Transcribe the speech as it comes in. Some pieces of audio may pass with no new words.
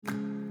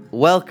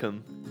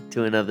Welcome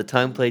to another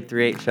Time Played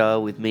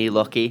 3HR with me,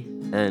 Lockie,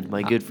 and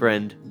my good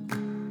friend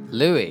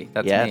Louis.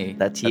 That's me.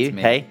 That's you.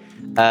 Me. Hey.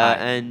 Hi.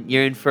 And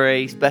you're in for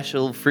a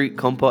special fruit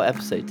compote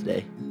episode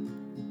today.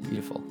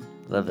 Beautiful.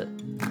 Love it.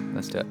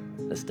 Let's do it.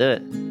 Let's do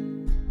it.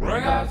 I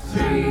got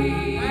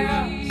three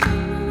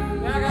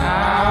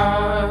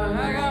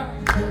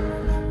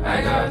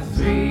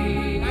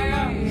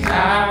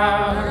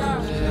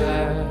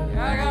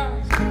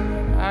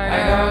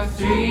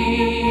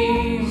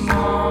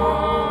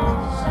more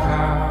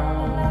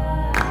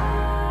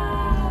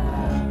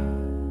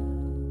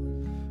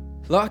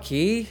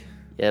Lucky,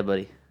 Yeah,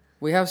 buddy.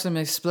 we have some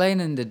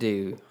explaining to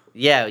do.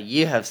 Yeah,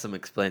 you have some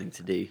explaining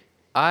to do.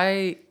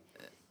 I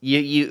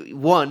You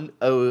one,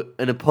 owe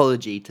an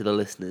apology to the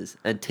listeners,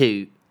 and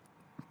two,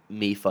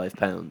 me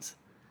 £5.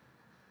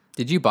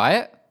 Did you buy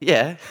it?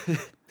 Yeah.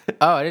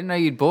 Oh, I didn't know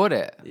you'd bought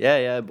it.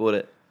 yeah, I bought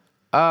it.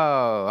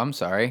 Oh, I'm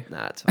sorry.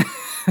 Nah, it's fine.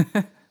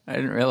 I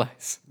didn't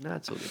realize. Nah,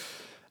 it's all good.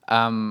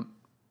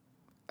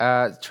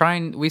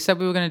 We said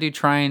we were going to do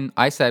Trine.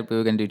 I said we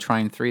were going to do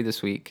Trine 3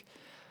 this week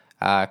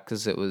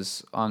because it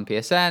was on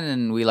PSN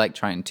and we like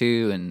Trine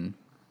 2 and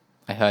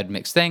I heard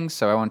mixed things,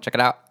 so I want to check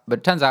it out. But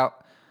it turns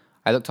out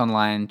I looked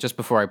online just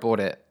before I bought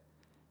it.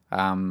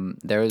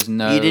 There is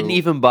no... You didn't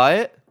even buy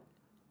it?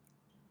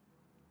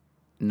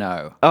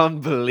 No.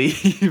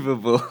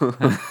 Unbelievable.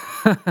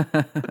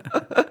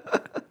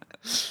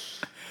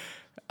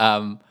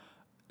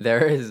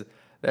 There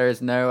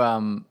is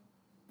no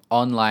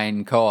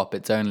online co-op.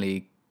 It's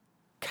only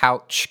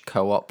couch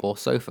co-op or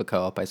sofa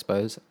co-op, I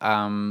suppose.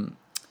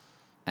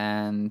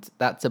 And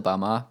that's a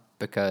bummer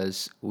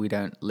because we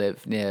don't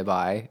live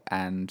nearby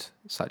and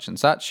such and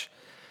such.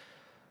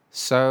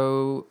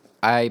 So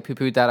I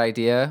poo-pooed that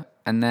idea,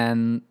 and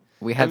then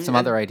we had some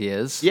other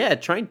ideas. Yeah,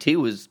 Trine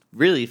 2 was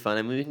really fun.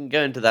 I mean, we can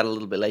go into that a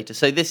little bit later.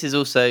 So this is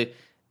also,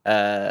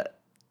 we'll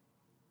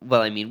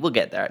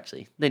get there,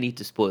 actually. No need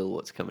to spoil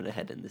what's coming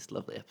ahead in this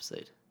lovely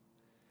episode.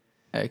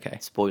 Okay.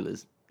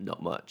 Spoilers,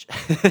 not much.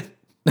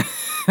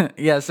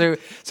 Yeah, so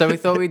we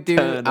thought we'd do...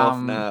 Turn off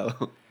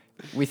now.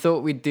 We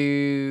thought we'd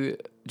do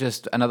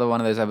just another one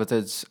of those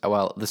episodes.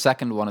 Well, the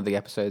second one of the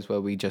episodes where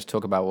we just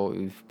talk about what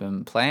we've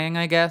been playing,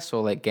 I guess,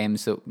 or like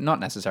games that not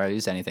necessarily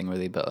just anything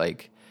really, but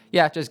like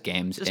just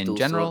games Just in all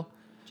general.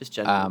 Just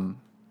general.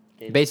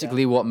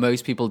 Basically, what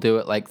most people do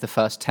at like the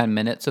first 10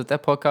 minutes of their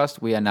podcast,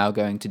 we are now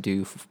going to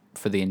do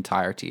for the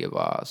entirety of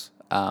ours.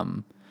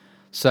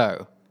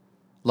 So,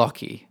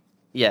 Lockie.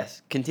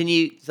 Yes,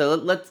 continue. So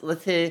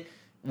let's hear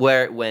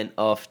where it went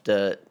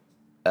after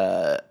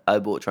I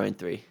bought Trine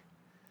 3.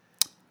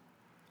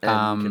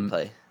 And we can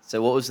play.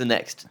 So what was the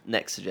next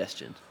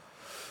suggestion?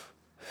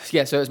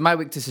 Yeah, so it was my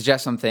week to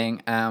suggest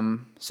something.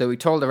 So we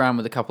toiled around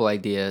with a couple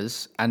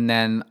ideas, and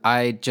then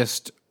I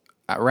just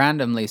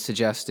randomly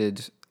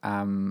suggested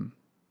the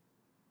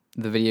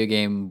video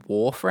game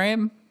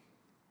Warframe,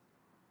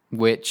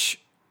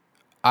 which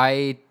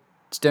I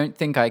don't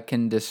think I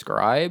can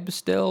describe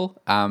still.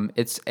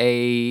 It's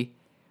a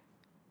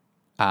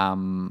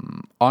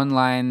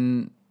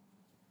online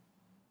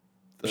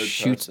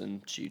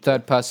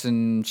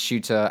third-person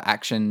shooter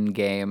action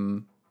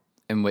game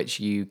in which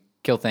you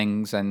kill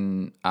things,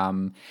 and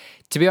to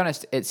be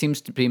honest, it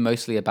seems to be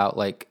mostly about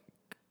like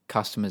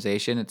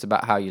customization. It's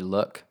about how you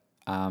look.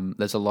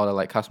 There's a lot of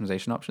like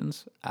customization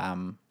options.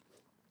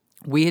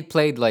 We had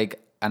played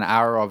like an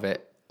hour of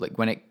it, like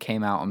when it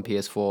came out on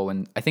PS4.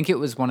 When I think it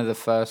was one of the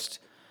first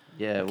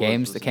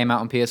games that came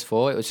out on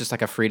PS4. It was just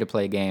like a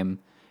free-to-play game.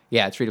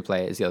 Yeah, it's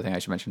free-to-play is the other thing I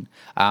should mention.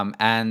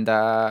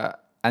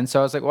 And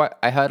so I was like, what?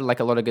 I heard like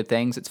a lot of good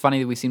things. It's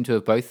funny that we seem to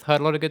have both heard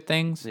a lot of good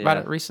things about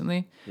it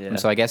recently. Yeah. And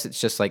so I guess it's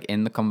just like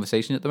in the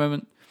conversation at the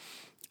moment.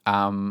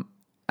 And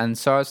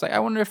so I was like, I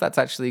wonder if that's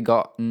actually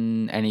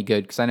gotten any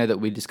good, because I know that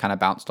we just kind of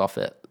bounced off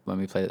it when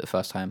we played it the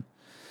first time.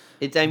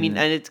 And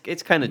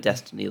it's kind of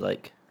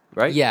Destiny-like,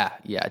 right? Yeah.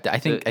 I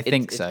think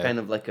so. It's kind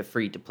of like a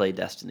free-to-play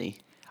Destiny.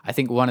 I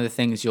think one of the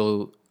things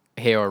you'll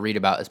hear or read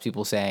about is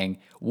people saying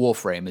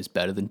Warframe is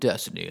better than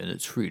Destiny and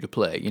it's free to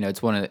play. You know,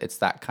 it's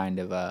that kind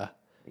of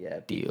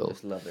People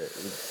just love it.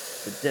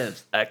 The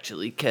devs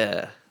actually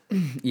care.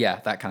 Yeah,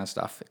 that kind of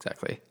stuff,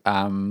 exactly.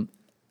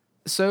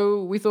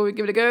 So we thought we'd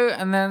give it a go,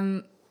 and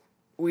then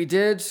we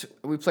did.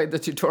 We played the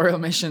tutorial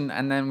mission,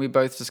 and then we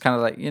both just kind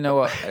of like, you know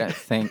what? I don't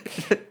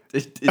think.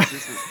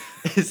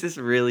 Is this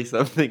really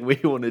something we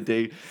want to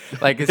do?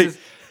 Like, is this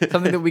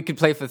something that we could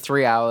play for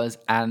 3 hours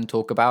and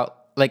talk about?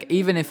 Like,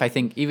 even if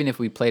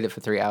we played it for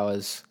 3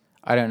 hours,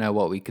 I don't know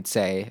what we could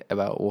say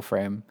about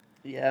Warframe.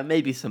 Yeah,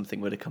 maybe something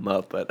would have come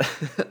up, but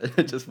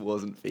I just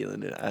wasn't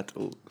feeling it at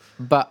all.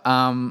 But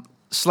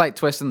slight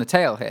twist in the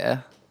tail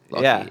here,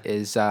 Lockie,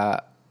 is I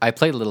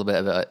played a little bit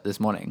of it this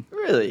morning.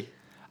 Really?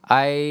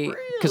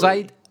 Because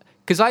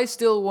I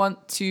still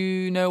want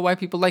to know why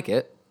people like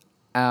it,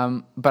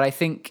 but I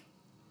think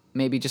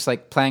maybe just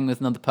like playing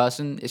with another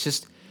person, it's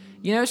just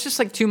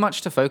like too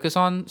much to focus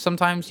on.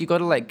 Sometimes you got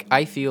to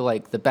I feel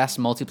like the best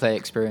multiplayer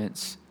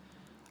experience,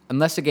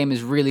 unless a game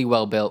is really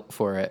well built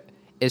for it,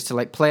 is to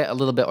like play it a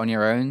little bit on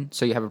your own,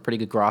 so you have a pretty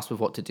good grasp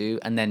of what to do,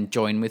 and then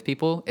join with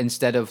people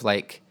instead of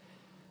like,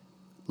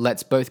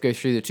 let's both go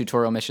through the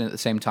tutorial mission at the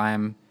same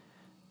time.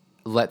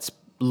 Let's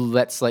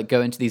like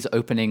go into these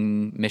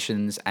opening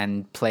missions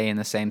and play in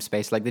the same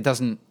space. Like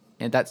that's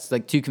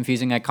like too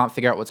confusing. I can't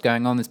figure out what's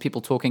going on. There's people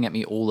talking at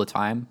me all the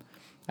time.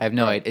 I have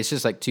no idea. It's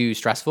just like too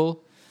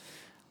stressful.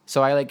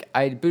 So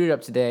I booted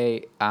up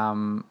today.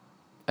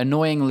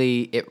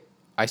 Annoyingly,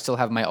 I still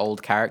have my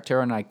old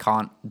character and I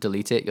can't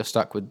delete it. You're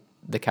stuck with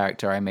the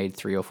character I made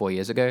 3 or 4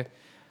 years ago,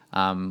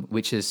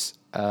 which is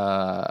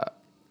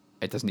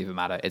it doesn't even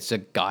matter. It's a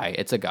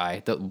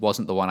guy that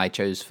wasn't the one I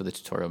chose for the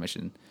tutorial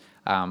mission.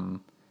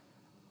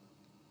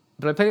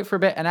 But I played it for a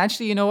bit, and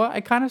actually, you know what?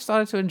 I kind of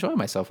started to enjoy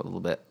myself a little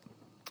bit.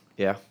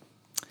 Yeah.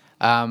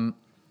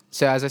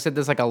 So as I said,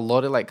 there's like a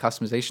lot of like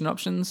customization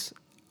options.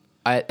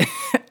 I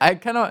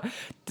cannot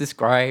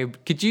describe.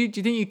 Do you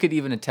think you could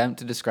even attempt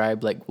to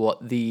describe like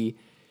what the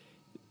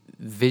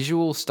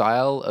visual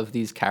style of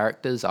these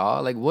characters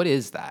are? Like, what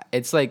is that?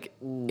 It's like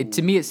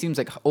to me, it seems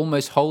like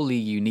almost wholly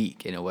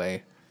unique in a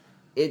way.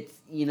 It's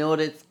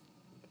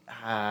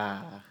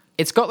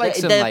It's got like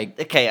some like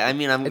okay. I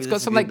mean, it's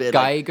got some like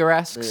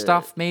Geiger-esque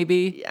stuff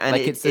maybe. And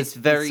like it's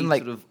very some,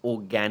 like, sort of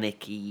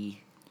organic-y.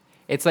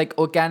 It's like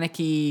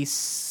organic-y,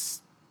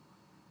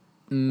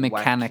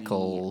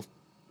 mechanical,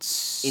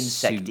 insecty.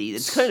 suits.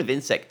 It's kind of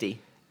insecty.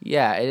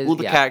 Yeah, it is. All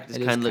the yeah, characters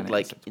it is kind of look kinda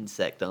like insect.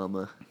 insect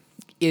armor.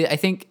 I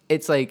think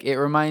it's like it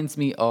reminds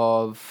me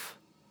of.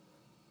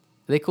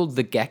 They called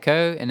the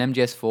gecko in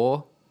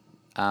MGS4,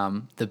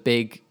 the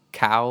big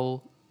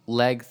cow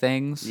leg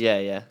things.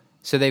 Yeah.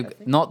 So they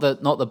not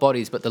the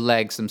bodies, but the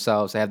legs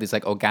themselves. They have these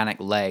like organic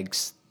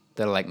legs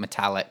that are like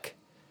metallic,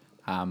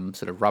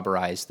 sort of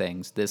rubberized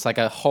things. There's like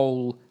a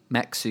whole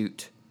mech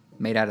suit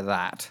made out of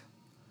that,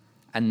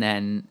 and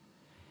then,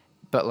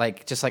 but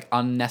like just like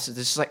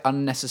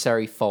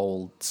unnecessary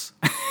folds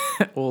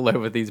all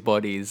over these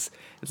bodies.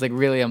 It's like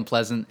really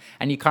unpleasant,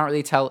 and you can't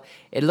really tell.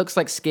 It looks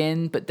like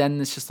skin, but then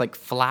there's just like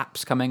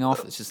flaps coming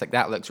off. It's just like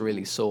that looks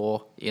really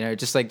sore. You know,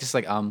 just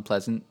like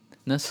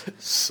unpleasantness.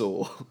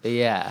 Sore.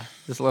 Yeah,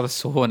 there's a lot of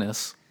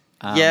soreness.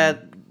 Yeah,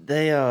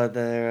 they are.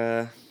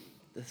 They're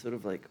sort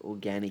of like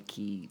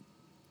organic-y,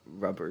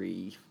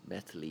 rubbery,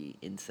 metally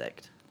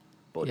insect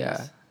bodies.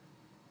 Yeah.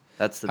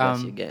 That's the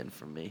best you're getting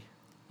from me.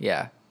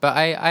 Yeah, but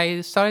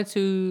I started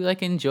to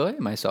like enjoy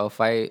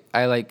myself. I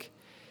like,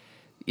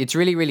 it's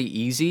really really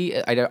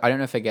easy. I don't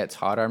know if it gets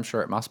harder. I'm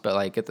sure it must, but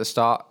like at the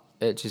start,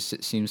 it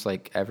seems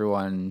like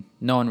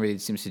no one really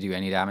seems to do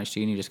any damage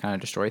to you, and you just kind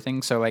of destroy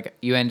things. So like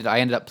I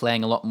ended up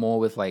playing a lot more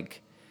with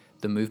like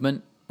the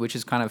movement, which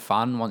is kind of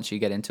fun once you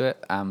get into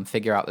it.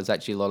 Figure out there's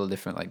actually a lot of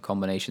different like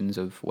combinations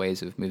of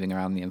ways of moving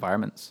around the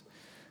environments,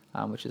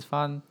 which is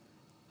fun.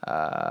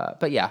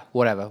 But yeah,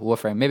 whatever.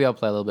 Warframe. Maybe I'll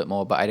play a little bit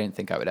more, but I don't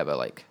think I would ever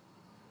like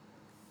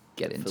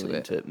get into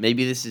it.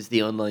 Maybe this is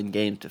the online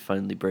game to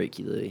finally break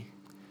you, Louis.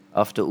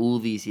 After all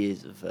these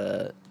years of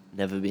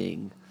never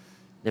being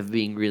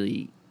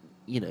really,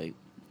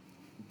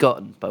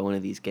 gotten by one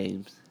of these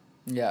games.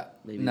 Yeah.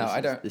 Maybe No,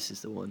 I don't. This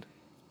is the one.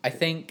 I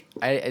think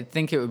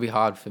it would be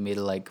hard for me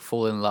to like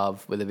fall in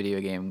love with a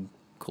video game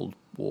called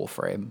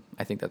Warframe.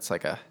 I think that's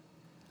a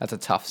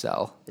tough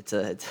sell. It's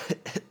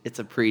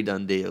a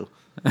pre-done deal.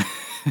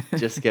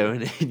 Just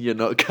going in, you're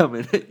not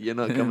coming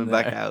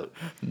back out.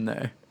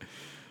 No.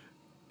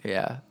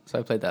 Yeah. So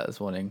I played that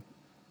this morning.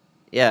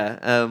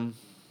 Yeah.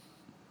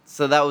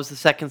 So that was the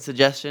second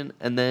suggestion,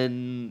 and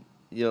then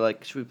you're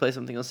like, should we play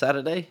something on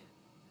Saturday?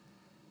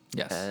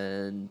 Yes.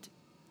 And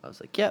I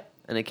was like, yep.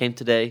 And it came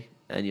today,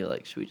 and you're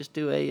like, should we just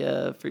do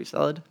a fruit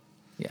salad?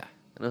 Yeah.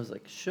 And I was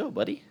like, sure,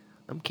 buddy.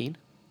 I'm keen.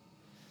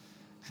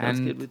 Sounds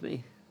And good with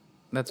me.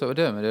 that's what we're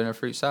doing. We're doing a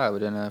fruit salad. We're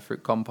doing a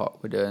fruit compote.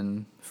 We're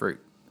doing fruit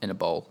in a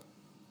bowl.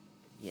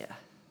 Yeah.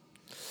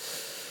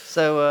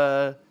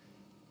 So,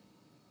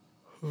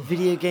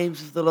 video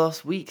games of the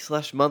last week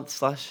 / month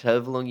 /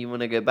 however long you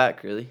want to go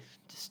back, really.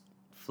 Just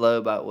flow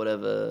about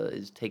whatever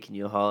is taking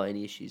your heart,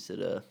 any issues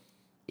that are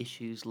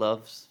issues,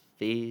 loves,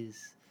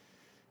 fears,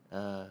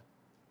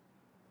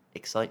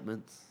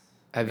 excitements.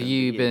 Have around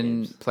you video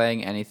been games.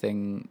 playing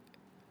anything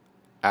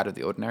out of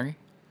the ordinary?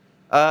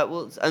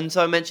 Well, and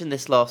so I mentioned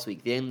this last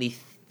week. The only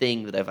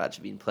thing that I've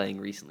actually been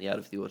playing recently out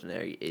of the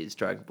ordinary is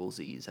Dragon Ball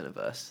Z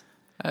Xenoverse,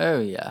 Oh,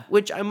 yeah.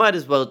 which I might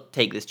as well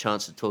take this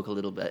chance to talk a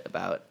little bit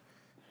about.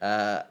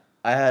 I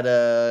had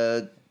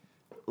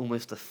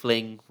almost a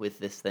fling with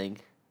this thing.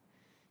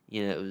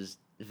 It was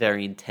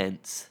very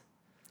intense.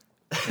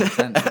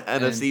 Intense.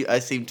 And I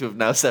seem to have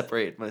now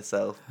separated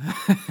myself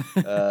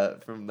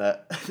from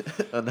that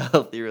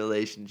unhealthy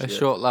relationship. A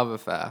short love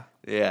affair.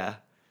 Yeah.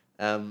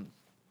 And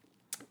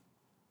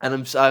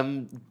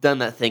I'm done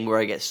that thing where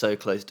I get so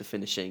close to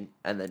finishing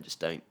and then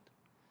just don't.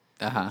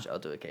 Uh-huh. Which I'll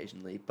do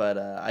occasionally, but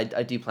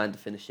I do plan to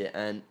finish it.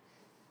 And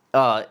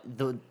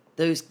the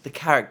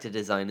character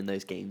design in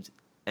those games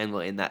and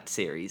in that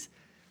series,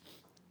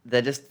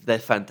 they're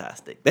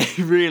fantastic. They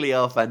really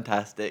are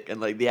fantastic,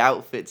 and like the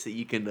outfits that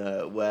you can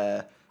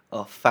wear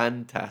are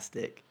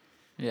fantastic.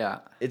 Yeah.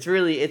 It's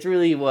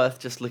really worth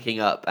just looking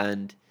up,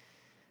 and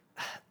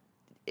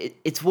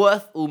it's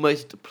worth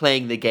almost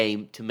playing the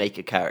game to make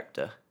a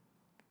character.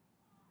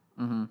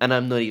 Mm-hmm. And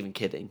I'm not even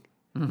kidding.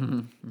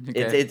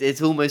 Okay.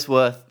 It's almost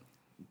worth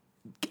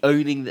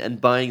owning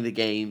and buying the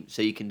game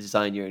so you can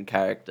design your own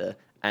character,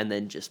 and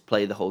then just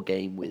play the whole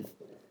game with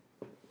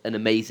an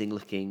amazing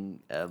looking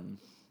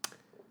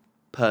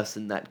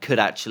person that could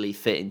actually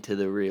fit into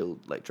the real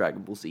like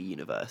Dragon Ball Z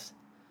universe.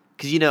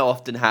 Because you know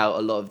often how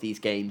a lot of these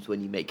games,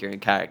 when you make your own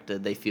character,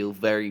 they feel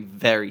very,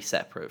 very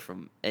separate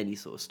from any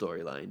sort of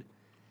storyline.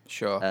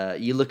 Sure.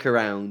 You look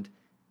around,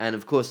 and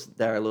of course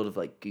there are a lot of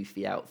like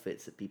goofy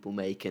outfits that people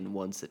make, and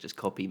ones that just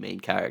copy main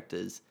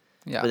characters.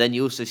 Yeah. But then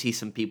you also see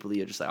some people that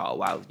you're just like, oh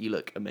wow, you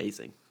look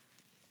amazing.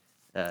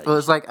 Well, You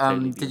it's should like,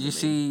 totally be did in you the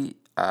main. see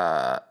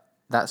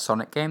that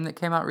Sonic game that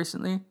came out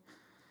recently?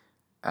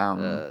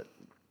 Uh,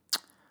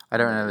 I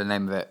don't know the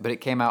name of it, but it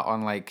came out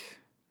on like,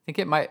 I think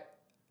it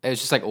was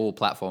just like all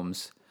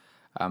platforms.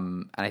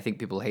 And I think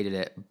people hated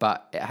it,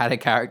 but it had a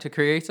character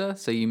creator,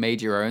 so you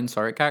made your own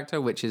Sonic character,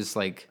 which is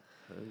Holy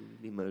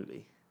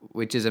moly!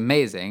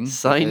 amazing.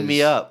 Sign me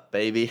because- up,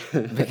 baby.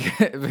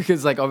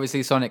 because like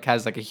obviously Sonic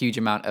has like a huge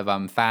amount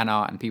of fan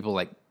art and people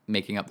like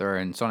making up their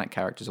own Sonic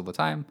characters all the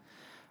time.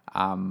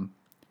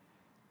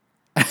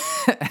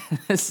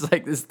 It's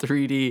like this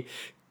 3D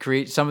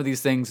create some of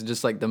these things are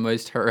just like the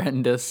most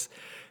horrendous.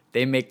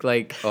 They make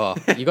like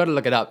you got to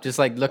look it up. Just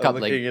like look I'm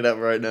up looking like it up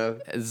right now.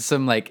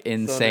 some like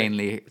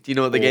insanely. Do you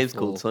know what the game's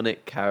awful- called?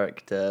 Sonic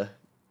Character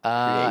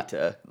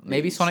Creator.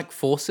 Maybe News. Sonic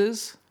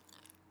Forces.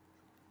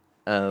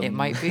 It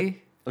might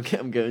be. Okay,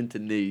 I'm going to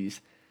news.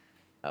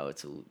 Oh,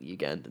 it's all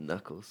Ugandan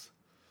Knuckles.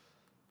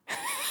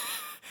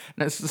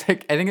 No, it's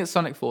like I think it's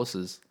Sonic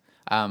Forces.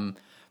 Yeah,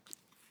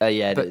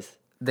 it But is.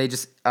 they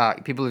just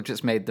people have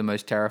just made the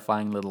most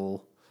terrifying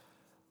little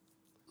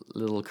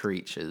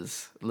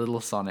creatures, little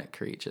Sonic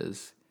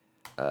creatures.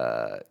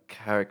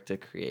 Character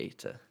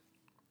Creator.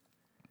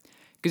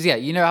 Because yeah,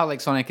 you know how like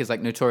Sonic is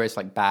like notorious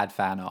like bad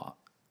fan art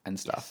and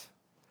stuff.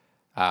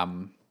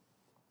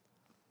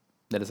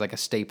 That is like a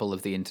staple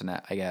of the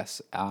internet, I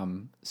guess.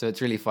 So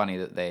it's really funny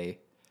that they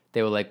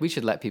were like, we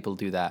should let people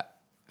do that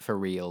for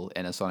real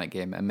in a Sonic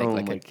game and make Oh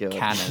like my a god.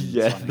 canon.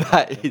 Yeah, Sonic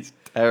that is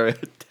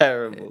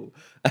terrible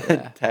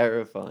and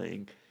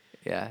terrifying.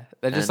 Yeah,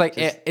 they're just And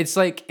like it's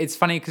like it's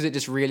funny because it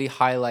just really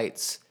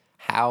highlights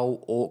how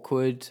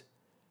awkward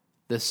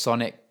the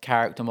Sonic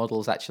character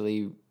models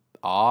actually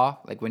are.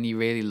 Like when you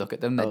really look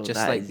at them, they're Oh, just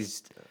that like is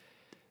these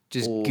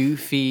just awful.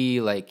 goofy,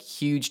 like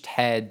huge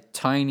head,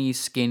 tiny,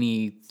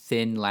 skinny,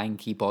 thin,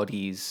 lanky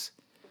bodies.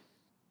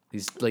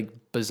 These like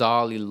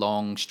bizarrely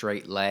long,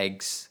 straight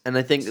legs. And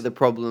I think that the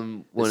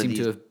problem, one of seem to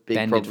these have big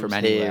bended problems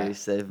from here anywhere.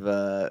 is they've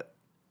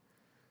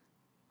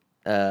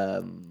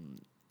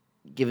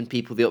given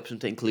people the option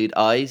to include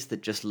eyes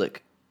that just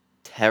look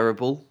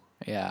terrible.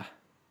 Yeah,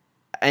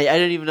 I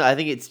don't even know. I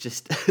think it's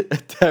just a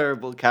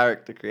terrible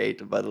character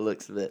created by the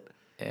looks of it.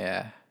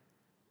 yeah,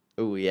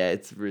 Oh yeah,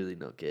 it's really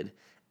not good.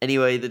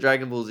 Anyway, the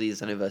Dragon Ball Z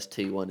Xenoverse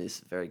 2 one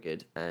is very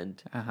good,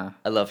 and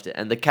I loved it.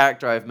 And the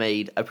character I've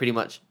made, I pretty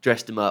much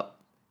dressed him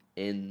up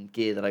in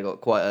gear that I got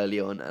quite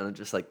early on, and I'm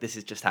just like, this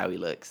is just how he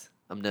looks.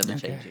 I'm never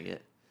Okay. changing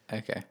it.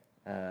 okay,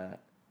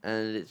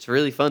 And it's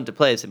really fun to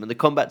play as him. And the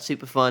combat's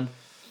super fun.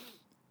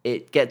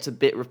 It gets a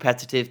bit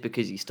repetitive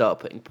because you start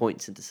putting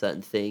points into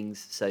certain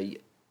things. So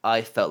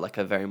I felt like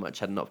I very much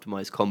had an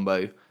optimized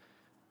combo.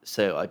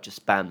 So I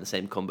just spam the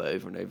same combo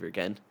over and over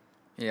again.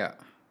 yeah,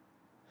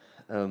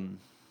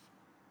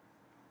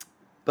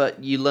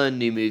 But you learn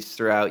new moves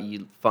throughout.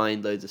 You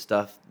find loads of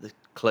stuff. The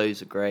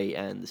clothes are great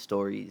and the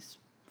story's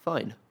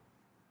fine.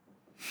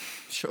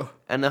 sure.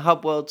 And the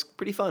hub world's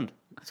pretty fun.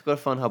 It's got a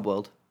fun hub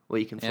world where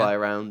you can fly Yeah.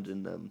 around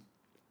and,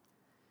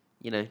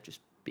 just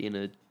be in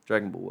a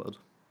Dragon Ball world.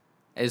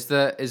 Is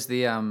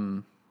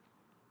the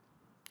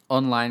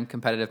online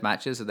competitive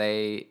matches do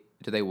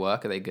they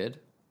work? Are they good?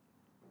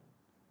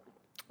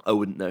 I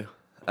wouldn't know. You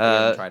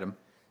haven't tried them.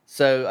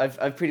 So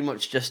I've pretty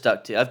much just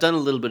stuck to. I've done a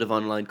little bit of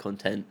online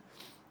content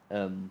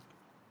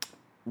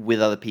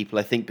with other people.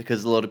 I think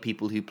because a lot of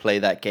people who play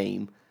that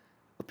game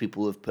are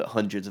people who have put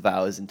hundreds of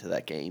hours into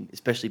that game,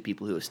 especially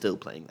people who are still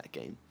playing that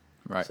game.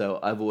 Right. So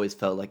I've always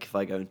felt like if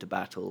I go into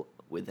battle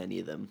with any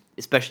of them,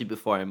 especially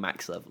before I'm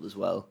max level as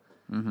well,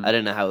 I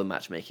don't know how the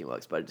matchmaking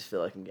works, but I just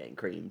feel like I'm getting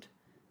creamed,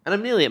 and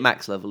I'm nearly at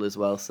max level as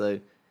well. So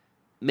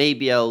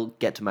maybe I'll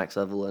get to max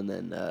level and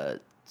then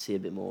see a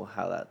bit more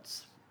how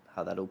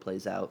that all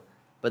plays out.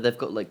 But they've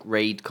got like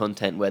raid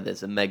content where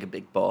there's a mega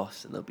big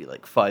boss and there'll be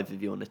like 5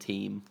 of you on a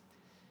team,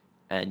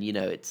 and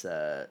it's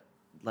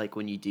like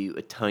when you do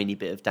a tiny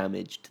bit of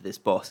damage to this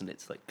boss and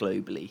it's like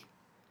globally,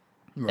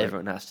 Right.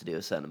 everyone has to do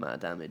a certain amount of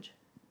damage.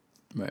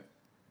 Right.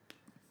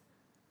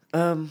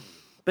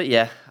 But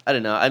yeah, I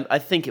don't know. I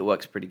think it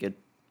works pretty good.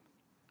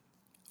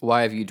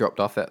 Why have you dropped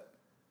off it?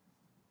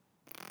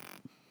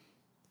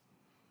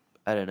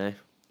 I don't know.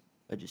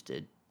 I just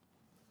did.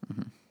 I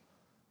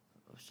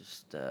was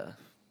just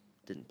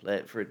didn't play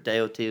it for a day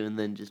or two, and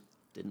then just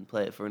didn't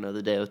play it for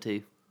another day or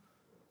two,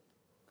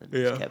 and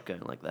just kept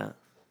going like that.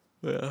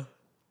 Yeah.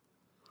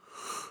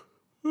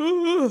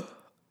 I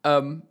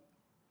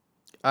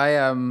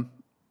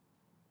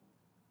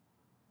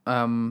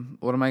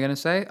what am I gonna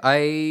say?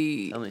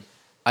 Tell me.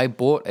 I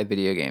bought a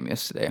video game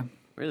yesterday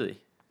Really?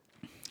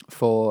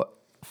 for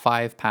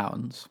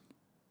 £5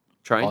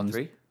 Trying on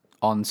 3?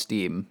 on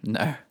Steam.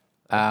 No.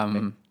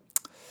 Okay.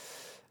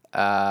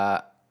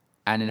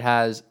 And it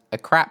has a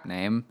crap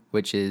name,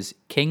 which is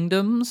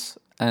Kingdoms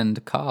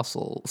and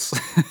Castles.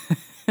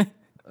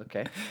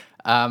 Okay.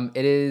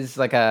 It is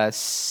like a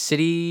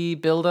city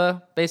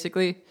builder,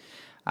 basically.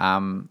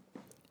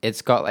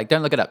 It's got like,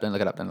 don't look it up,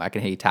 I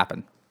can hear you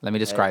tapping. Let me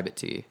describe it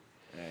to you.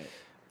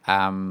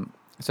 Alright.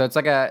 So it's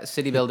like a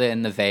city builder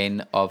in the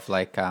vein of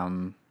like I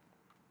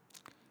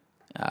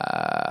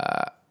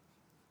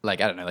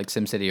don't know, like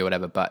SimCity or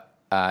whatever, but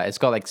it's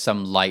got like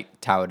some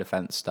light tower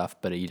defense stuff,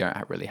 but you don't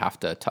really have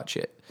to touch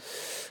it.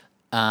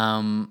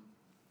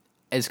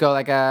 It's got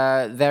like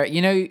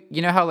you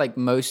know how like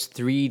most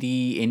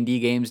 3D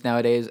indie games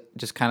nowadays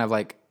just kind of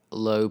like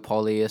low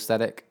poly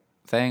aesthetic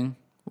thing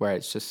where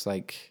it's just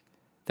like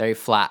very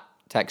flat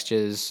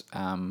textures,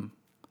 and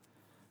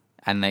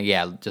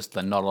then just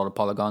not a lot of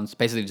polygons.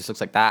 Basically, it just looks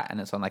like that, and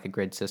it's on like a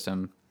grid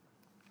system.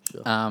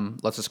 Sure.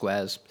 Lots of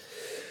squares.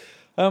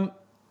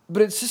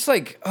 But it's just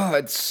like,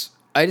 I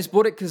just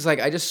bought it because like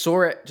I just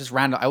saw it just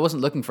random. I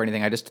wasn't looking for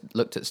anything. I just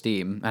looked at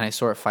Steam and I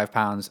saw it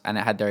 £5 and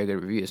it had very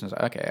good reviews. And I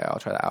was like, okay, I'll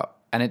try that out.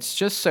 And it's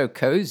just so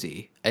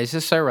cozy. It's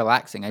just so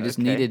relaxing. I just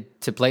Okay. needed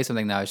to play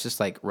something that I was just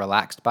like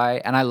relaxed by.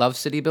 And I love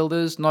city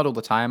builders, not all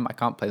the time. I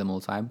can't play them all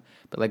the time,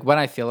 but like when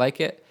I feel like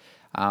it,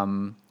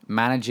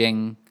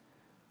 managing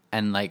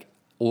and like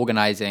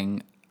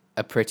organizing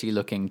a pretty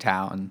looking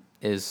town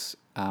is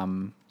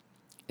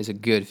a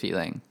good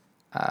feeling.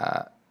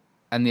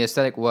 And the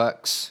aesthetic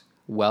works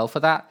well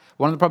for that.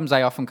 One of the problems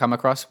I often come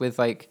across with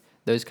like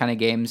those kind of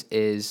games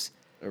is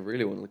I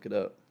really want to look it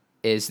up.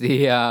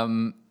 the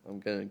I'm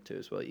going to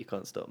as well. You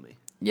can't stop me.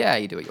 yeah,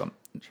 you do what you want.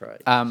 Try.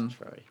 Um,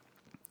 Try.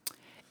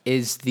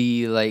 Is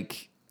the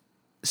like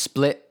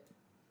split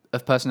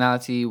of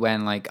personality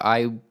when like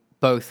I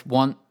both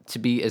want to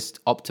be as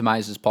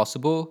optimized as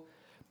possible,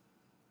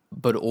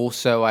 but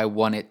also I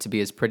want it to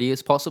be as pretty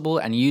as possible.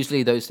 And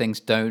usually those things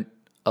don't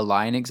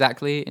align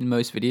exactly in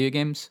most video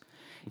games.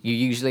 You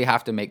usually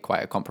have to make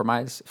quite a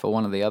compromise for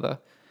one or the other.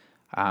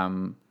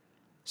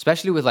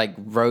 Especially with like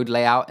road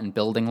layout and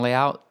building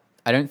layout.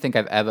 I don't think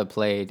I've ever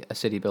played a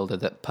city builder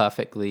that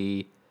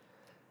perfectly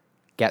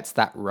gets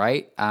that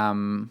right.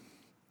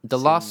 The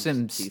last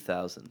Sims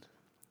 2000.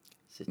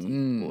 City.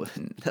 Mm.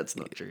 Oh, that's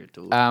not true at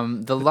all.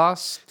 The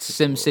last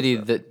SimCity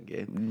that that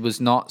game?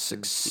 was not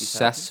 2000?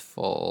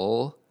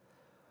 successful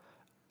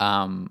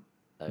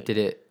did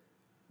it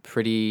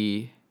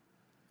pretty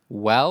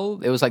well.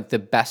 It was like the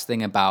best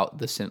thing about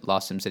the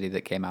last SimCity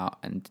that came out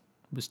and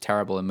was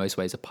terrible in most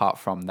ways apart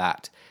from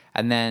that.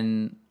 And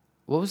then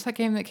what was that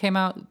game that came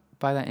out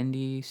by that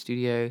indie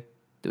studio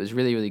that was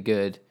really, really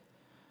good?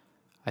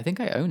 I think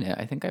I own it.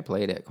 I think I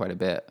played it quite a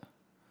bit.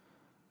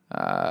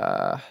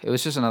 It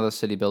was just another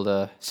city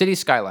builder, City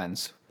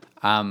Skylines.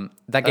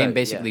 That game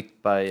basically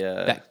by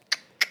that-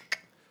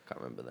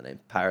 can't remember the name.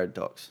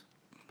 Paradox.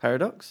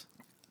 Paradox?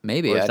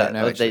 maybe Or is I don't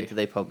know. Actually. Did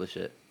they publish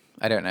it?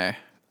 I don't know.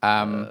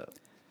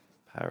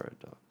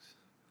 Paradox.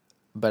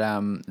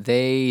 But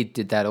they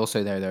did that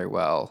also very, very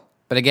well.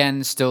 But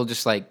again, still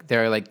just like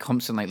there are like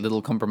constant like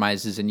little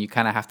compromises, and you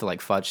kind of have to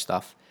like fudge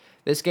stuff.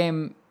 This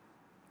game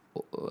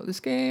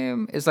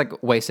is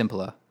like way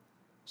simpler,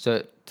 so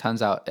it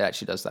turns out it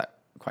actually does that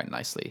quite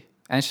nicely,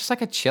 and it's just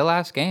like a chill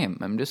ass game.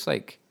 I'm just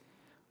like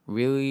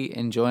really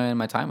enjoying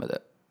my time with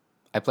it.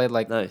 I played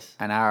like Nice.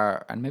 an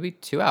hour and maybe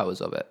 2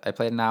 hours of it. I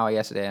played an hour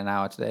yesterday, an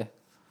hour today.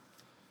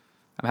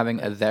 I'm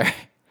having a very,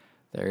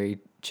 very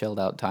chilled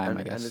out time,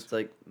 I And guess. it's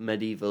like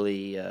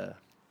medievally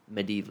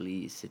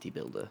city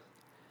builder.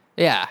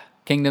 Yeah,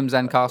 kingdoms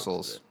and By the looks of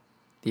castles, it.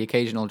 the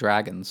occasional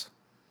dragons.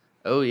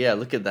 Oh yeah,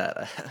 look at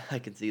that. I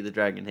can see the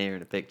dragon here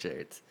in a picture.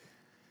 It's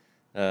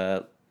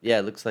it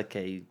looks like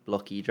a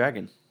blocky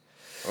dragon.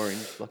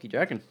 Orange blocky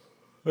dragon.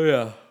 Oh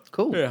yeah, It's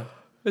cool. yeah,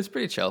 it's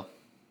pretty chill.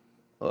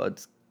 Oh,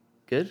 it's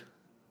good.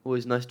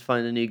 Always nice to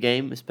find a new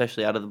game,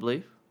 especially out of the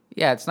blue.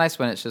 Yeah, it's nice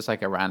when it's just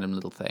like a random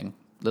little thing,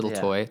 little Yeah.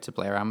 toy to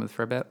play around with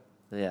for a bit.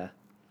 Yeah.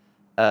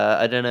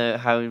 I don't know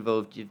how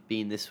involved you've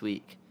been this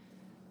week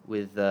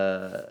with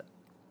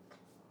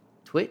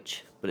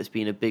Twitch, but it's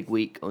been a big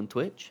week on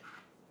Twitch.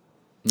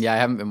 Yeah, I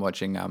haven't been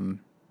watching the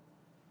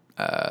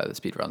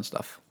speedrun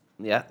stuff.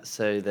 Yeah,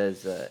 so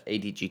there's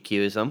ADGQ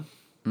is on,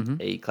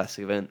 a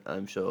classic event.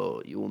 I'm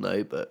sure you all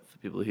know, but for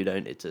people who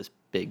don't, it's a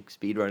big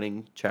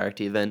speedrunning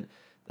charity event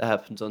that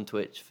happens on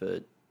Twitch for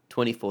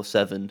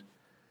 24/7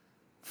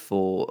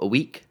 for a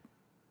week.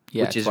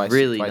 Yeah, which is twice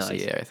really a nice.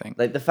 year, I think.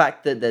 Like the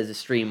fact that there's a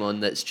stream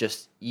on that's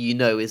just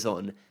is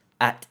on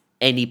at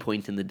any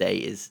point in the day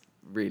is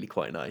really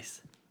quite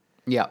nice.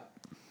 Yeah,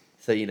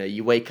 So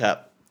you wake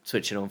up,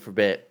 switch it on for a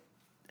bit,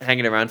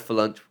 hanging around for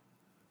lunch,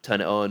 turn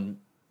it on,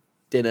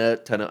 dinner,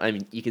 turn it. I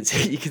mean, you can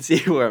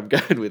see where I'm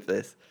going with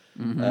this.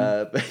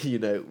 But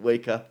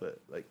wake up at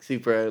like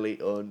super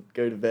early on,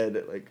 go to bed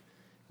at like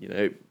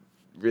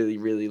really,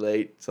 really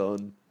late. It's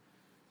on.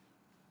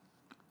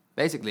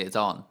 Basically, it's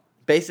on.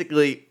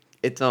 Basically,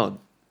 it's on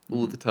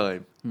all the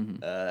time.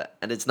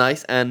 And it's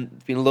nice, and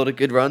it's been a lot of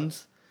good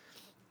runs.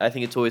 I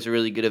think it's always a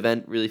really good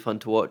event, really fun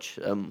to watch.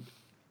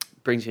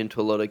 Brings you into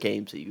a lot of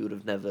games that you would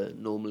have never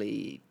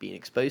normally been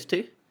exposed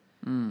to.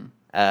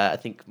 I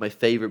think my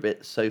favourite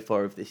bit so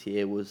far of this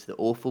year was the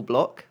Awful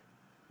block,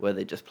 where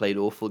they just played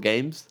awful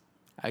games.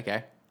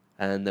 Okay.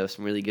 And there were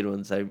some really good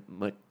ones.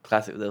 My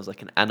classic, there was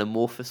like an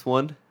Anamorphous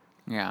one,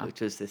 Yeah.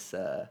 which was this,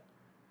 I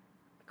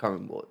can't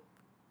remember what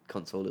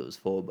console it was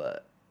for,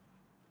 but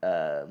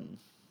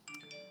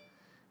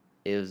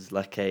it was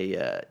like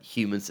a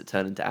humans that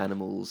turn into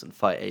animals and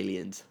fight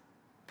aliens.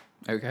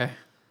 Okay.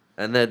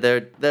 And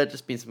there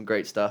just been some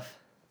great stuff.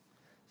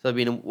 So I've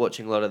been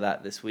watching a lot of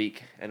that this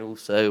week, and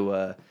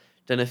also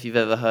don't know if you've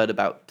ever heard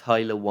about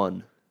Tyler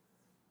One.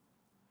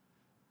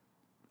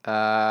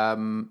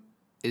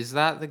 Is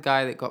that the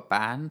guy that got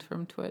banned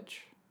from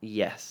Twitch?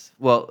 Yes,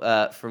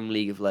 well, from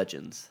League of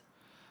Legends.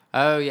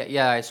 Oh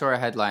yeah. I saw a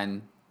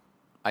headline.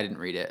 I didn't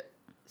read it.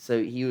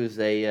 So he was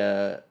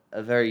a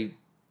very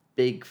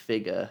big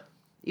figure.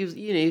 He was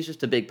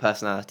just a big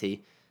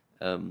personality,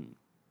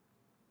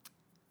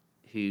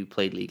 who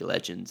played League of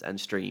Legends and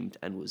streamed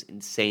and was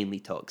insanely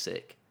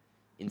toxic,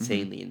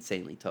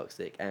 insanely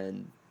toxic.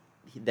 And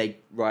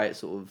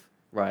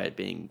Riot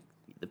being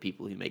the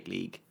people who make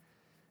League,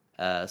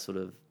 sort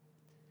of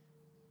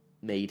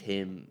made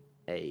him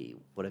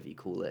whatever you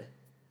call it,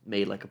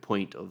 made like a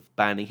point of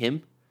banning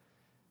him,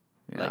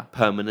 like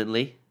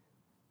permanently,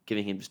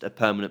 giving him just a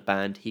permanent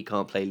ban. He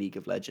can't play League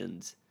of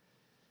Legends.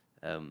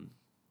 And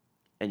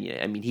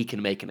I mean, he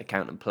can make an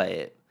account and play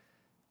it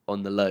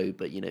on the low,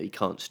 but he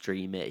can't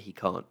stream it. He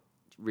can't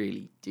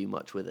really do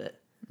much with it.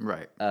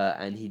 Right.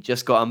 And he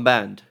just got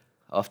unbanned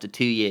after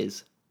 2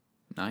 years.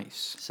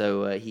 Nice.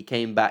 So he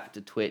came back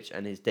to Twitch,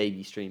 and his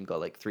debut stream got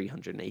like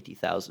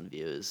 380,000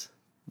 viewers,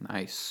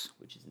 Nice.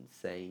 which is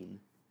insane.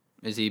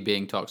 Is he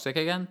being toxic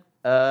again?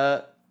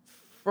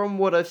 From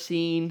what I've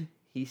seen,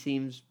 he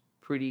seems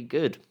pretty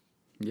good,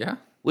 Yeah.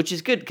 which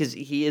is good because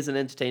he is an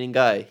entertaining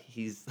guy.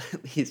 He's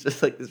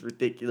just like this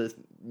ridiculous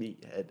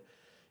meathead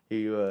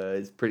who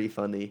is pretty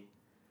funny,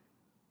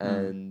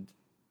 and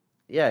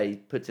yeah, he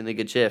puts in a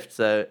good shift.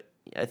 So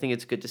I think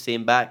it's good to see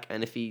him back,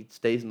 and if he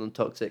stays on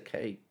toxic,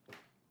 hey,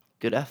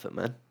 good effort,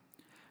 man.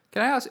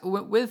 Can I ask,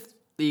 with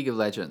League of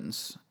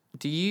Legends,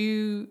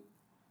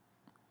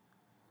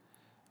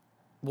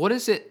 what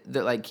is it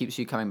that like keeps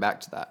you coming back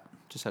to that?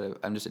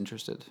 I'm just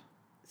interested.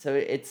 So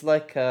it's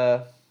like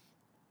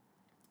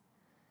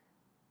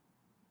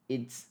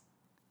it's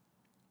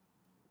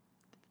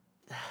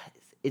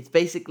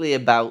basically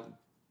about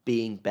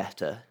being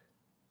better.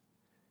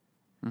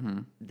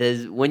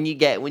 There's when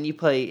you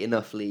play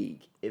enough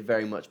League, it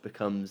very much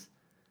becomes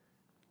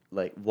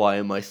like, why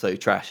am I so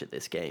trash at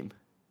this game?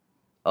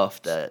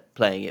 After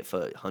playing it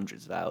for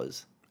hundreds of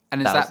hours.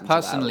 And is that thousands of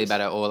personally hours.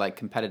 better or like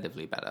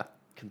competitively better?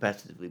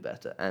 Competitively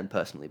better and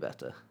personally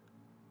better.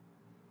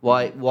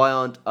 Why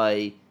aren't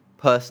I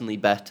personally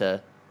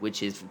better,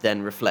 which is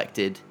then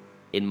reflected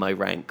in my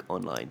rank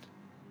online?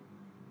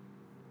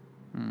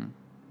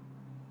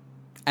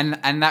 And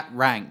that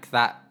rank,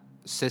 that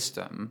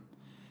system,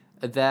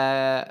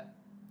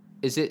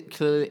 is it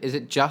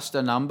just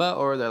a number,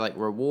 or are there like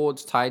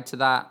rewards tied to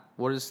that?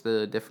 What is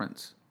the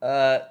difference?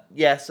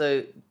 Yeah,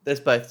 so there's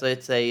both. So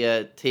it's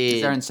a tier.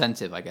 Is there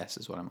incentive, I guess,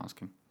 is what I'm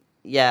asking.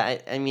 Yeah,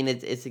 I mean,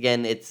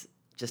 it's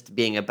just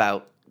being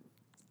about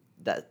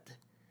that.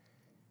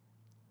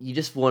 You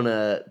just want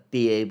to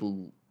be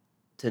able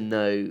to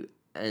know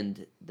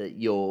and that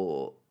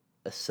you're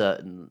a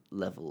certain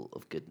level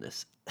of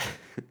goodness.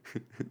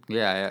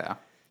 Yeah.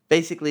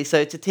 Basically, so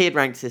it's a tiered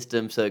rank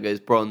system. So it goes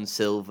bronze,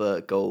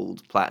 silver,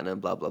 gold, platinum,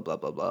 blah blah blah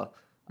blah blah,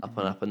 up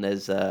and up. And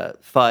there's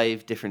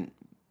 5 different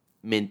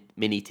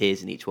mini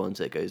tiers in each one.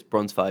 So it goes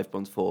bronze 5,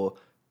 bronze 4,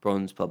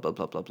 bronze, blah blah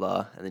blah blah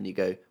blah, and then you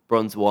go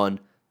bronze 1,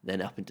 then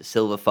up into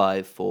silver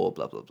 5, 4,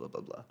 blah blah blah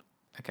blah blah.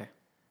 Okay.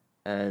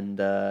 And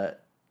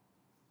at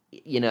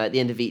the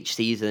end of each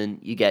season,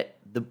 you get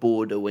the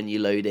border when you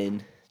load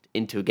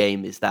into a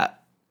game is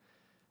that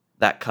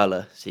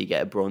color. So you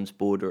get a bronze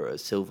border or a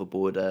silver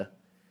border,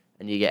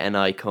 and you get an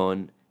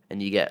icon,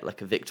 and you get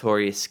like a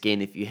victorious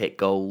skin if you hit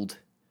gold.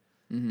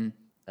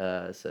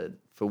 So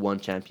for one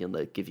champion,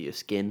 they'll give you a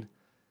skin.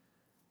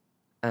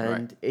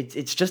 And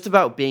it's just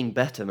about being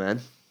better,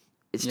 man.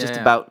 It's just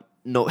about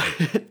not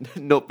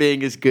not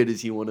being as good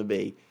as you want to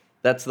be.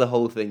 That's the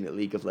whole thing that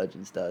League of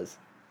Legends does.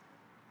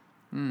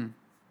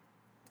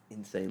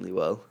 Insanely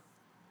well.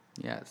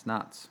 Yeah, it's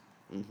nuts.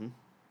 It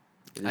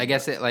I is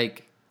guess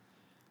nuts.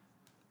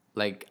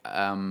 it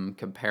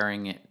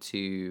comparing it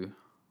to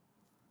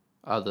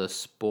other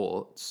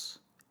sports,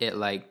 it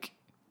like,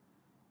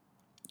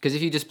 because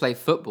if you just play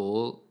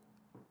football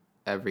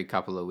every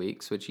couple of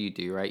weeks, which you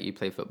do, right? You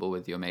play football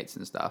with your mates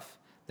and stuff.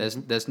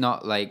 There's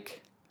not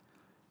like,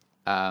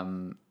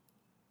 there's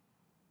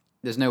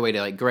no way to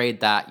like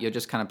grade that. You're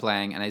just kind of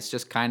playing, and it's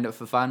just kind of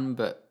for fun.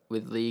 But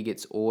with League,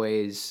 it's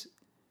always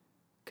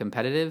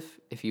competitive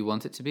if you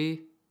want it to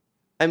be.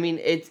 I mean,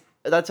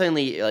 That's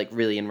only like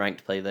really in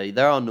ranked play though.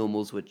 There are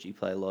normals which you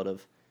play a lot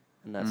of,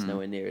 and that's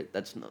nowhere near it.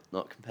 That's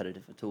not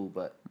competitive at all.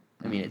 But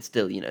I mean, it's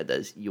still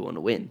there's you want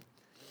to win,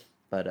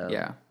 but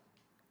Yeah.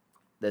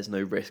 there's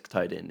no risk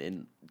tied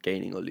in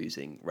gaining or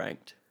losing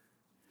ranked.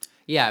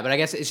 Yeah, but I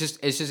guess it's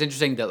just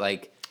interesting that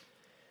like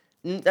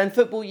And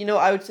football,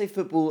 I would say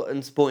football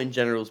and sport in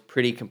general is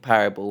pretty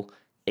comparable,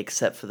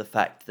 except for the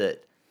fact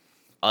that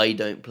I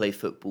don't play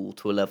football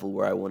to a level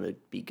where I want to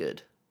be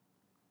good.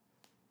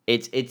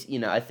 It's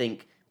I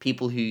think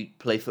people who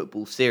play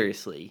football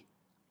seriously,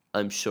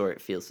 I'm sure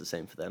it feels the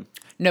same for them.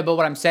 no, but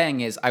what I'm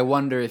saying is I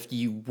wonder if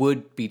you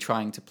would be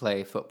trying to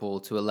play football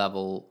to a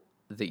level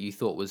that you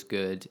thought was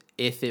good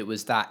if it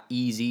was that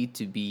easy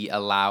to be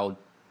allowed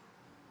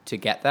to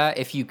get there.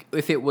 If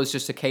it was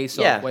just a case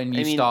of Yeah, when I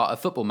you mean- start a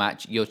football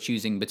match, you're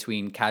choosing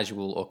between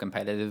casual or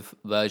competitive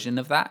version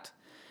of that,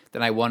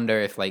 then I wonder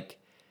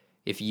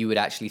if you would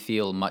actually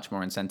feel much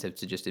more incentive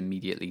to just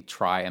immediately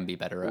try and be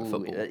better at Ooh,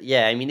 football.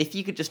 yeah, I mean, if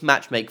you could just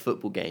match make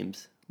football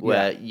games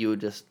where Yeah. you were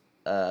just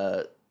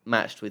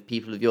matched with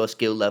people of your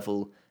skill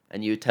level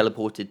and you were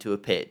teleported to a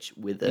pitch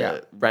with a Yeah.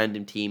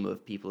 random team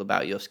of people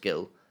about your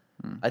skill,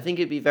 I think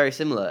it'd be very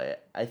similar.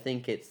 I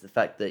think it's the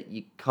fact that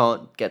you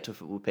can't get to a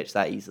football pitch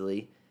that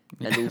easily.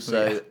 And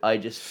also, Yeah. I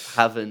just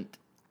haven't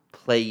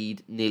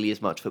played nearly as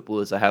much football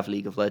as I have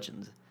League of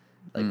Legends.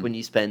 Like when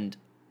you spend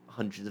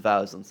hundreds of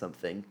hours on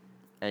something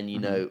and you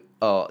know,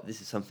 oh,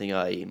 this is something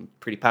I'm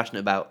pretty passionate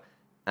about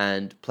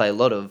and play a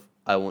lot of,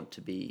 I want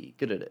to be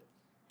good at it.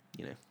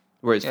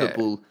 Whereas Yeah.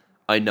 football,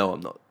 I know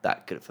I'm not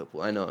that good at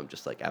football. I know I'm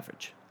just like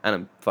average, and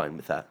I'm fine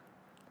with that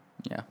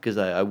Yeah. because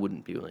I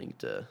wouldn't be willing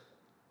to,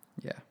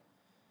 Yeah.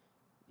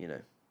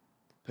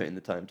 put in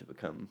the time to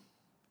become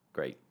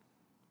great.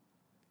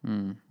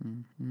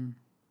 Mm-hmm.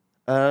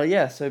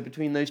 Yeah. So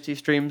between those two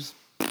streams,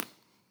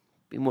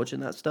 been watching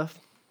that stuff.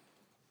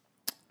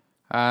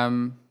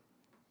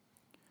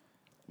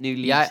 New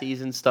league Yeah.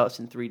 season starts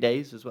in 3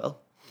 days as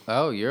well.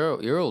 Oh,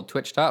 you're all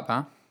twitched up,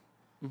 huh?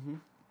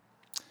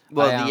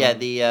 Well, I,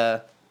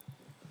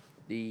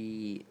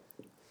 the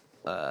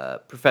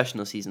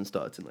professional season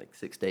starts in like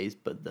 6 days,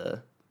 but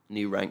the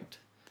new ranked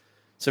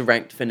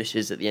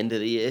finishes at the end of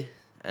the year,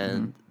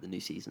 and the new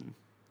season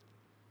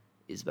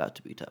is about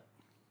to boot up.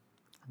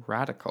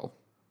 Radical.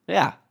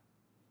 Yeah,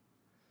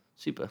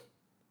 super.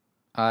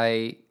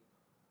 I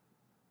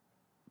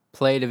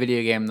played a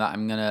video game that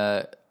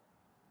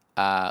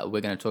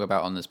we're gonna talk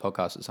about on this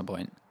podcast at some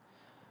point.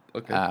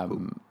 Okay.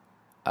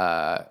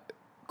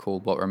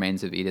 Called What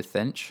Remains of Edith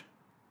Finch.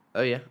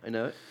 Oh yeah, I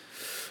know it.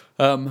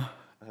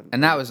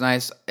 And that was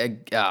nice.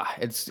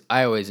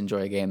 I always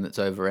enjoy a game that's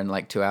over in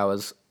like 2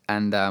 hours,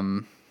 and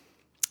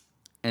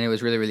it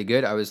was really really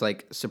good. I was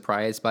like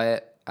surprised by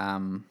it,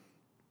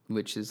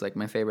 which is like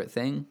my favorite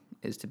thing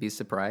is to be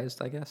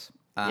surprised, I guess.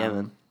 Yeah,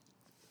 man.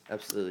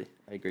 Absolutely,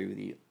 I agree with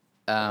you.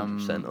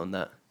 100% on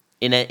that.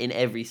 In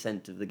every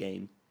sense of the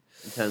game,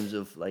 in terms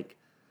of like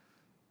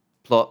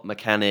plot,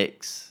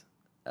 mechanics,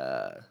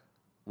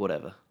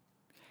 whatever.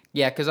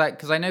 Yeah, because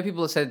I know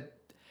people have said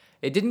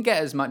it didn't get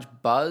as much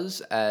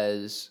buzz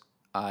as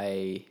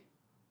I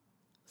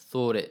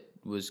thought it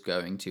was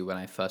going to when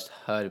I first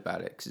heard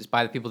about it, because it's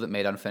by the people that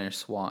made Unfinished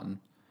Swan.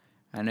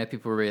 I know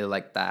people really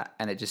liked that,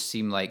 and it just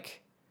seemed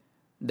like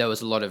there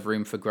was a lot of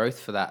room for growth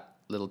for that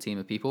little team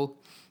of people.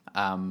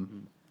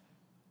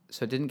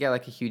 So it didn't get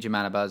like a huge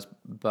amount of buzz,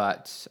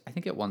 but I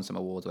think it won some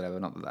awards, whatever.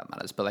 Not that that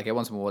matters, but like it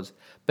won some awards.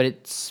 But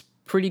it's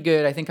pretty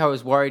good. I think I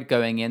was worried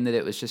going in that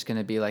it was just going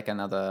to be like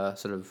another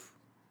sort of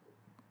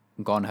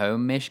Gone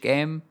Home-ish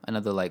game,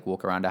 another like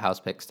walk around a house,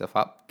 pick stuff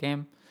up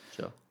game.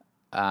 Sure.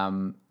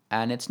 And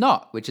it's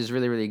not, which is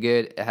really, really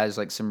good. It has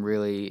like some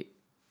really,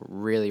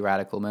 really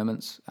radical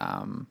moments.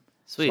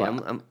 Sweet. So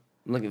I'm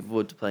looking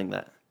forward to playing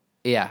that.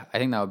 yeah, I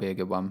think that would be a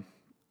good one.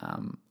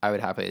 I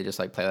would happily just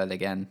like play that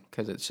again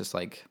because it's just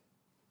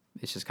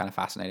kind of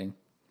fascinating.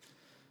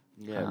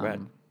 Yeah,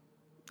 rad.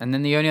 And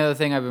then the only other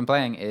thing I've been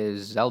playing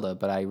is Zelda,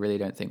 but I really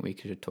don't think we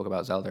could talk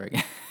about Zelda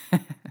again.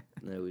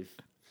 No, we've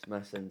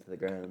smashed into the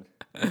ground.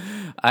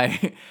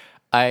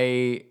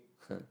 I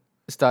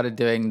started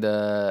doing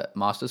the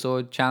Master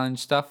Sword challenge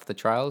stuff, the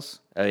trials.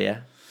 Oh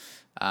yeah.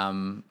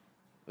 Um,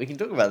 We can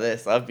talk about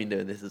this. I've been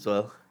doing this as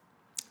well.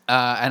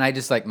 and I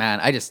just like, man,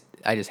 I just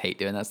hate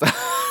doing that stuff.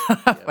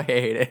 I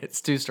hate it.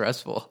 It's too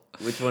stressful.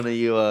 Which one are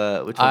you?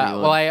 Which one are you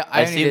on? well, I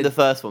only assume did- the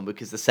first one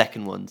because the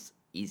second one's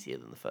easier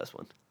than the first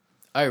one.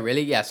 Oh,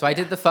 really? Yeah. So I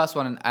did the first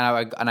one,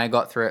 and I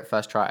got through it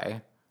first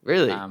try.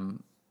 Really?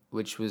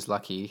 Which was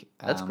lucky.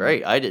 That's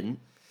great. I didn't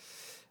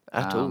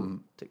at all.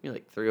 Took me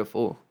like 3 or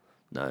 4.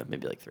 No,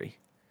 maybe like 3.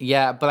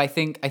 Yeah, but I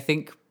think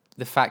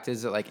the fact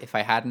is that like if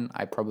I hadn't,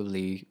 I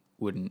probably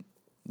wouldn't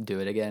do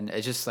it again.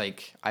 It's just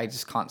like I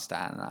just can't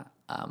stand that.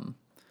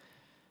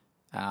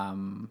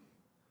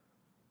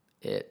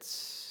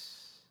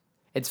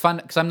 It's fun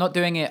because I'm not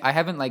doing it. I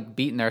haven't like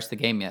beaten the rest of the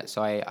game yet,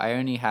 so I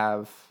only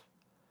have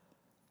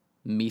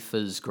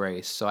Mipha's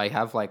Grace, so I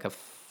have like a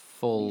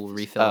full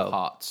refill of oh.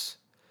 hearts,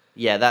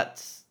 Yeah,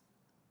 that's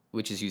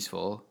which is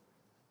useful.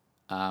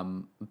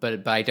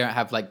 But I don't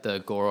have like the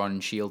Goron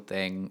shield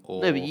thing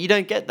or. No, but you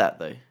don't get that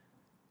though.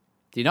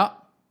 Do you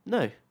not?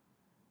 No,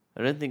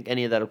 I don't think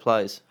any of that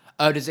applies.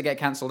 Oh, does it get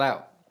cancelled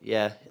out?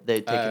 Yeah,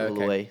 they take it all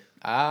Okay. away.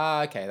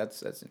 Ah, okay,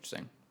 that's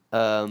interesting.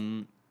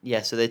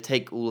 Yeah, so they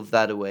take all of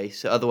that away.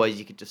 So otherwise,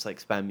 you could just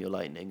like spam your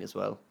lightning as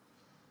well.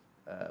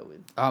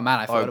 With Oh man,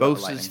 I forgot about the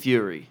Barbosa's lightning.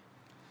 Fury.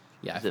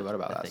 Yeah, I is it, forgot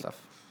about I that think.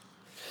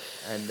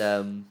 stuff.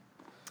 And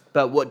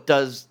but what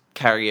does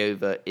carry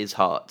over is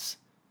hearts.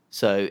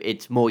 So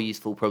it's more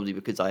useful probably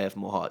because I have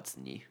more hearts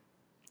than you.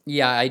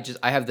 Yeah,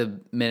 I have the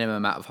minimum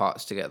amount of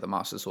hearts to get the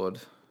Master Sword,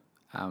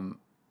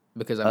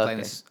 because I'm playing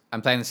Okay. this.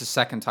 I'm playing this a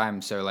second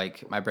time, so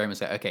like my brain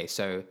was like, okay,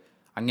 so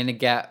I'm gonna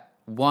get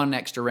one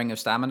extra ring of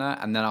stamina,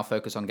 and then I'll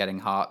focus on getting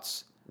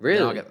hearts.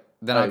 Then I'll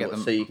get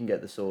them. So you can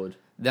get the sword.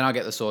 Then I'll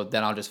get the sword.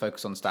 Then I'll just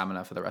focus on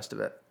stamina for the rest of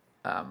it.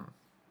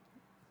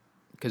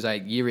 Because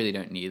you really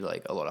don't need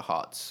like a lot of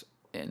hearts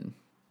in,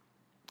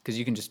 because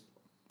you can just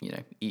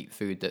eat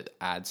food that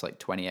adds like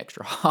 20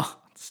 extra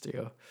hearts to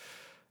your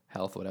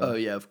health, whatever. Oh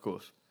yeah, of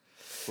course.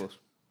 Of course.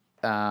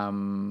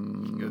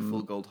 You go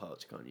full gold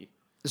hearts, can't you?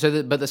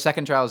 So, but the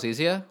second trial is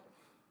easier,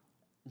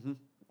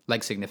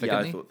 like Yeah,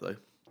 significantly.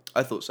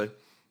 I thought so.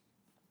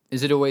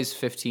 Is it always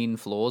 15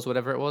 floors,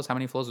 whatever it was? How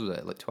many floors was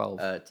it? Like 12.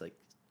 It's like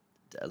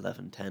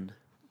 11, 10,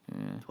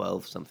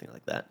 12, something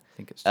like that. I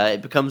think it's.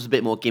 It becomes a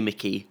bit more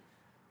gimmicky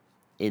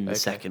in the Okay.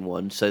 second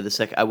one. So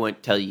I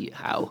won't tell you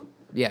how,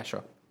 Yeah,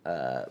 sure.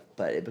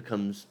 but it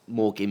becomes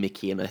more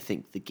gimmicky, and I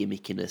think the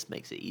gimmickiness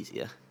makes it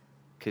easier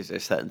because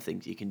there's certain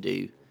things you can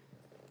do.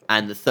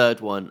 And the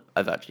third one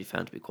I've actually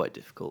found to be quite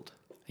difficult.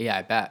 Yeah,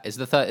 I bet. Is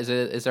the third?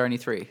 Is there only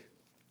 3?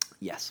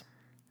 Yes.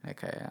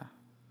 Okay,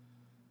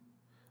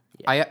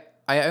 yeah.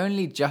 I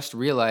only just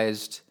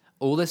realized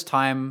all this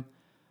time.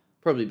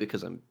 Probably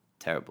because I'm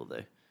terrible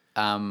though.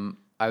 I've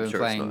been Sure,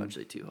 playing. it's not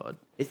actually too hard.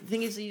 The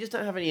thing is, you just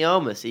don't have any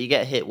armor, so you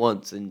get hit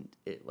once and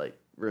it like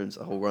ruins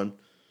the whole run.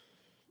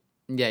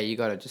 Yeah, you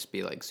gotta just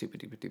be like super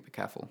duper duper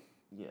careful.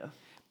 Yeah.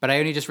 But I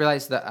only just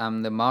realized that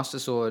the Master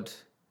Sword.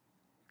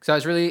 So I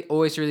was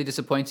always really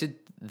disappointed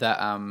that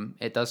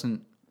it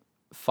doesn't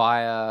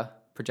fire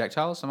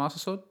projectiles. The Master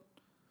Sword,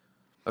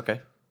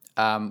 Okay.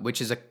 which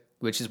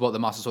is what the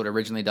Master Sword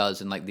originally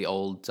does in like the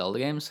old Zelda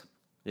games.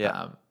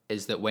 Yeah.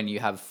 Is that when you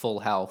have full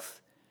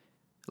health,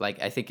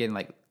 like I think in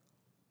like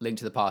Link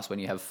to the Past, when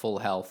you have full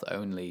health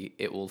only,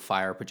 it will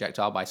fire a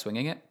projectile by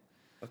swinging it.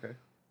 Okay.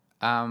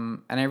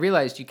 And I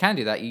realized you can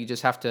do that. You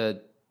just have to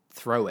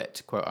throw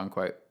it, quote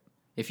unquote.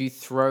 If you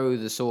throw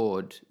the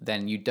sword,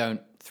 then you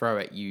don't throw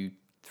it, you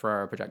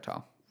throw a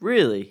projectile.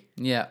 Really?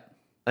 Yeah.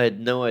 I had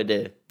no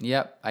idea.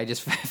 Yep. I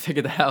just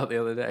figured that out the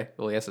other day.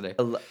 Well, yesterday.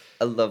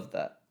 I love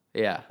that.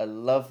 Yeah. I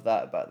love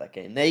that about that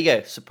game. There you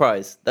go.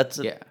 Surprise. That's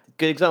a Yeah.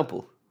 good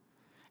example.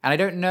 And I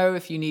don't know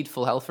if you need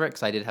full health for it,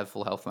 because I did have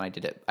full health when I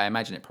did it. I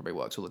imagine it probably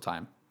works all the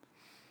time.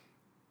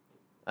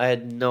 I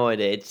had no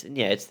idea.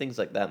 It's things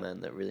like that,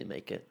 man, that really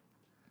make it.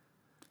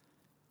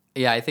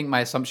 Yeah, I think my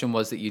assumption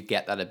was that you'd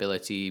get that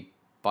ability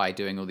by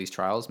doing all these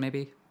trials,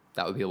 maybe.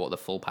 That would be what the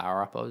full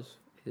power up is.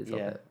 Of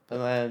Yeah. it.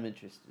 And I am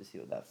interested to see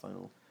what that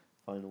final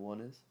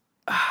one is.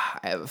 I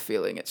have a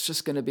feeling it's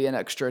just going to be an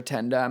extra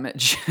 10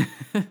 damage.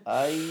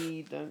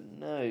 I don't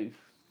know.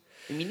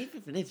 I mean,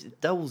 even if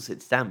it doubles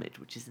its damage,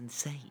 which is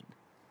insane.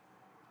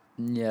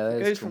 Yeah, It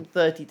that's goes true. from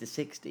 30 to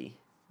 60.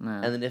 Yeah.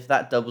 And then if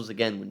that doubles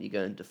again when you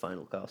go into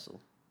Final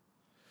Castle.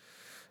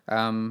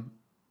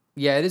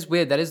 Yeah, it is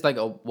weird. That is like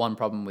one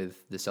problem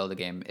with the Zelda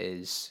game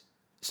is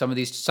some of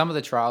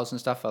the trials and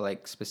stuff are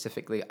like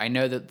specifically. I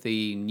know that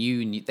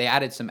they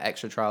added some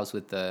extra trials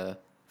with the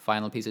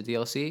final piece of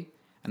DLC,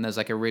 and there's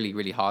like a really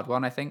really hard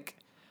one. I think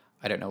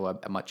I don't know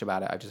much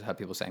about it. I've just heard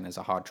people saying there's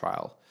a hard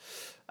trial,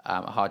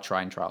 a hard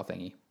shrine trial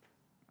thingy.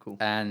 Cool.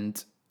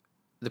 And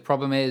the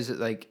problem is that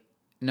like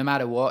no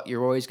matter what,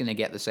 you're always going to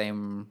get the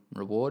same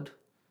reward,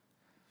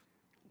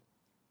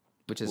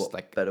 which is What,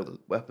 like better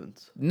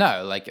weapons?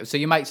 no, like so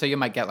you might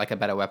get like a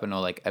better weapon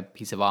or like a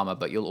piece of armor,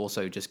 but you'll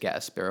also just get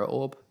a spirit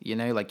orb.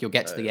 Like you'll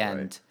get to the right.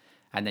 end,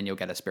 and then you'll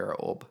get a spirit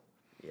orb,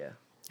 Yeah.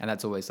 and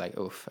that's always like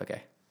oof,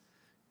 okay.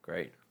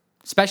 Great.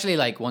 Especially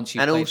like once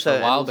you've And played also, for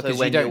a while, because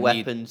when you don't your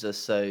need. weapons are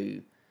so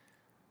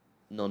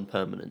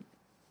non-permanent.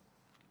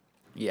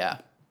 Yeah.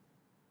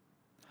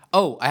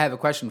 Oh, I have a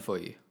question for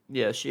you.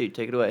 Yeah, shoot,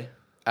 take it away.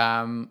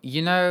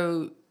 You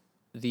know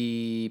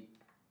the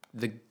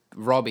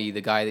Robbie,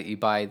 the guy that you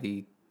buy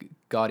the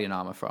Guardian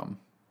armor from.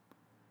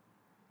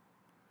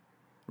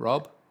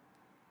 Rob?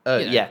 Oh,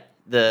 You know, yeah.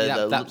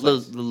 that The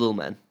place. little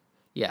man.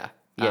 Yeah.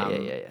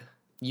 Yeah.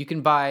 You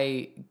can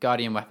buy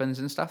Guardian weapons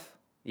and stuff.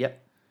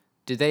 Yep.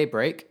 Do they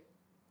break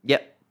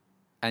Yep.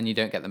 and you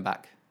don't get them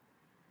back?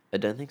 I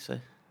don't think so.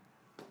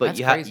 But That's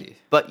you crazy.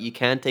 But you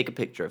can take a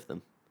picture of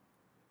them.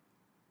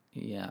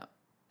 Yeah.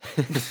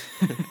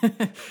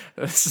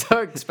 It's so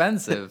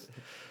expensive.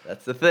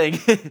 That's the thing.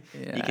 You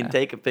Yeah. can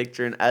take a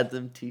picture and add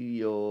them to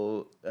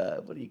your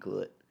what do you call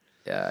it?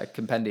 Yeah,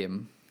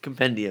 compendium.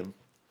 Compendium.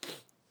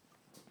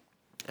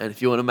 And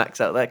if you want to max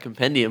out that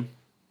compendium,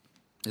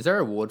 Is there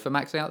a reward for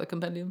maxing out the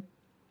compendium?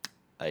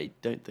 I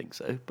don't think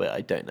so, but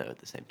I don't know at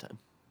the same time.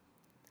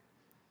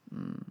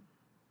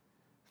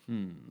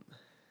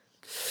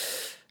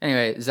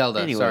 Anyway,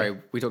 Zelda. Anyway. Sorry,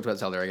 we talked about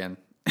Zelda again.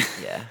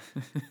 Yeah.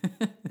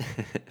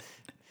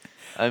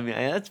 I mean,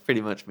 that's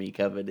pretty much me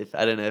covered. If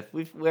I don't know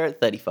if we're at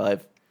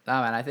 35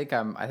 No, man, I think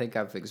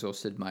I've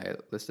exhausted my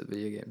list of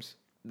video games.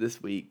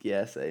 this week.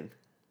 Yeah, same.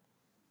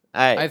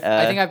 All right.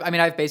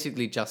 I've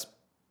basically just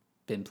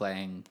been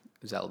playing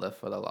Zelda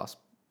for the last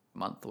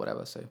month or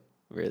whatever. So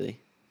really.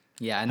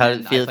 yeah, and How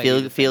then does it I played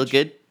Edith feel Finch.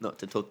 good? Not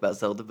to talk about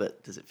Zelda,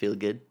 but does it feel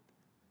good?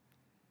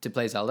 To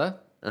play Zelda?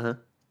 Uh-huh.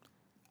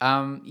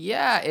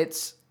 Yeah,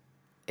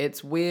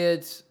 it's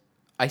weird.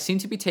 I seem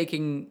to be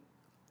taking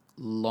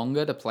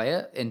longer to play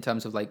it in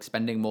terms of like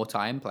spending more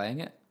time playing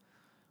it,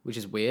 which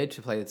is weird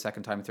to play the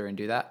second time through and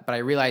do that. But I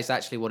realized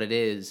actually what it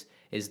is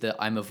that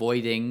I'm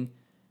avoiding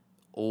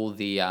all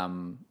the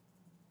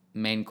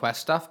main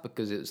quest stuff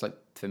because it was like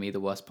for me the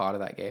worst part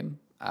of that game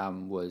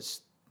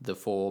was the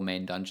 4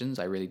 main dungeons.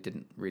 I really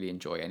didn't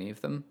enjoy any of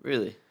them.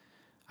 Really?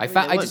 I mean,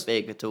 found they I weren't just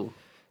big at all.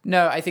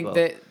 no, I think well.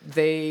 that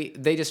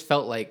they just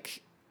felt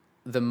like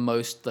the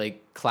most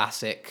like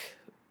classic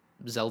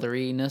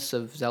Zelda-iness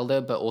of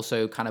Zelda, but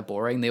also kind of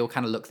boring. They all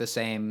kind of look the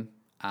same.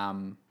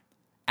 And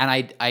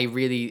I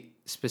really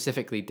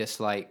specifically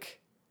dislike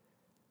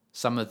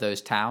some of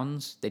those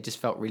towns. They just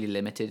felt really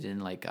limited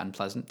and like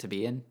unpleasant to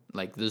be in.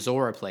 Like the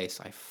Zora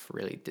place, I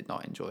really did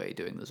not enjoy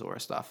doing the Zora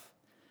stuff.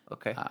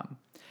 Okay.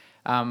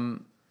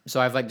 So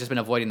I've like just been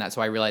avoiding that.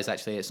 So I realized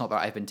actually it's not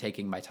that I've been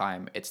taking my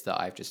time; it's that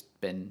I've just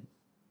been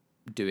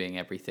doing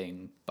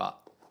everything but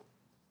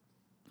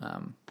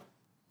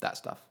that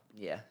stuff.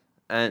 Yeah,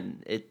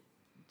 and it's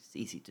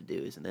easy to do,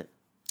 isn't it?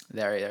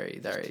 Very, very,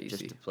 very easy.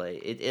 Just to play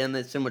it, and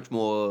it's so much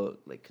more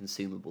like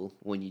consumable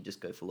when you just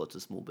go for lots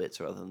of small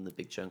bits rather than the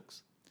big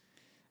chunks.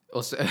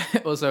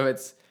 Also,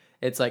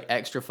 it's like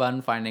extra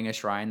fun finding a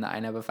shrine that I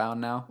never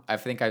found. Now I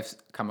think I've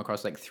come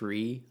across like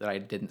 3 that I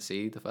didn't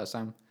see the first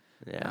time.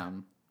 Yeah.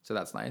 So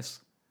that's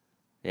nice.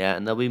 Yeah,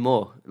 and there'll be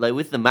more. Like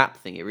with the map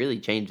thing, it really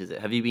changes it.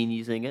 Have you been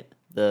using it?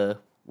 The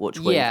watch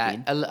wave Yeah,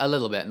 theme? a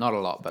little bit, not a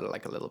lot, but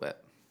like a little bit,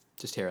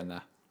 just here and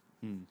there.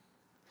 And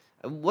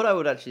what I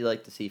would actually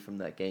like to see from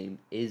that game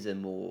is a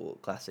more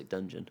classic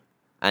dungeon.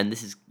 And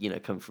this is,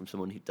 coming from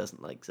someone who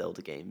doesn't like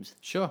Zelda games.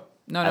 Sure.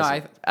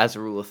 No, As a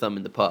rule of thumb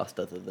in the past,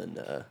 other than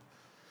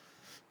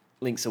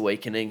Link's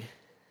Awakening.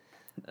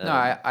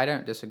 I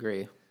don't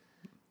disagree.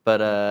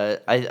 But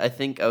I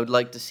think I would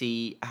like to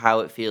see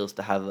how it feels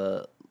to have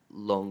a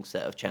long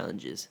set of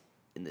challenges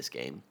in this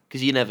game.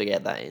 Because you never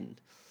get that in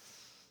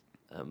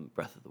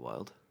Breath of the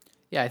Wild.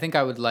 Yeah, I think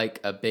I would like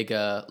a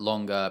bigger,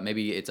 longer,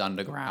 maybe it's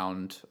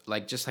underground,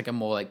 like just like a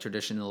more like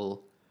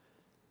traditional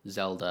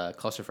Zelda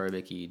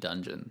claustrophobic-y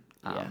dungeon.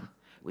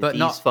 With but these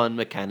not fun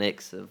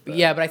mechanics of...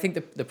 yeah, but I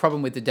think the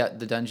problem with the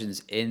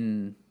dungeons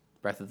in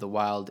Breath of the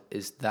Wild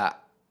is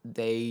that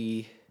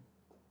they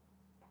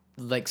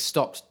like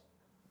stopped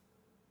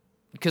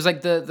because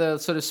like the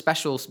sort of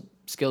special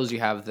skills you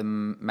have, the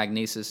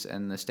magnesis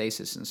and the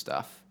stasis and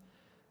stuff,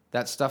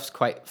 that stuff's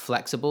quite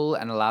flexible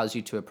and allows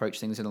you to approach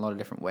things in a lot of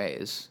different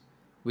ways,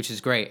 which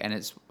is great, and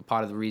it's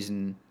part of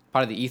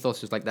the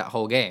ethos is like that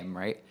whole game,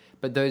 right?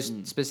 But those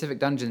specific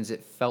dungeons,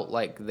 it felt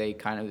like they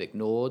kind of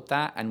ignored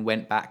that and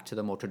went back to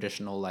the more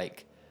traditional,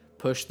 like,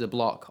 push the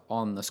block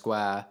on the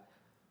square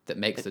that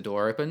makes the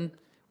door open,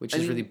 which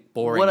is really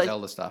boring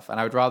Zelda stuff.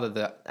 And I would rather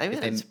that... I mean,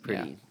 if they- that's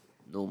pretty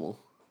normal.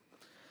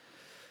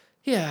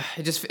 Yeah,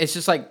 it's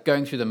just like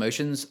going through the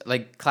motions.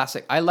 Like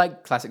classic, I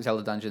like classic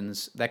Zelda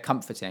dungeons. They're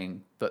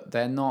comforting, but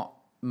they're not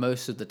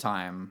most of the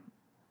time.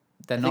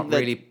 They're not that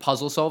really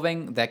puzzle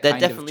solving. They're kind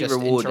of definitely just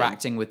rewarding.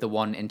 interacting with the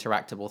one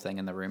interactable thing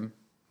in the room.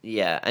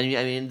 Yeah, and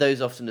I mean,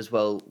 those often as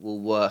well will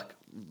work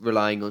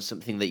relying on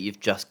something that you've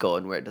just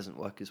gotten where it doesn't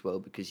work as well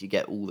because you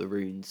get all the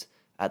runes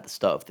at the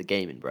start of the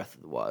game in Breath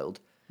of the Wild.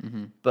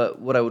 Mm-hmm. But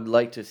what I would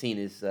like to have seen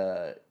is...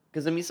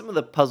 Because, I mean, some of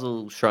the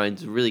puzzle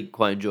shrines are really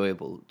quite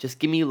enjoyable. Just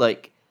give me,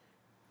 like,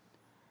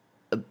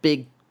 a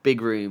big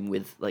room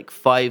with, like,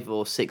 5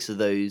 or 6 of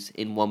those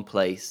in one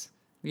place.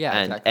 Yeah,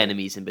 and exactly.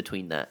 enemies in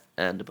between that,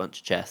 and a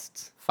bunch of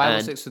chests. 5 or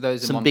And 6 of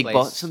those in some one big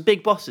place. some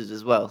big bosses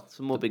as well.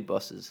 Some more big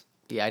bosses.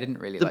 Yeah, I didn't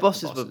really The like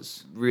bosses, the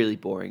bosses. were really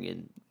boring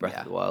in Breath Yeah.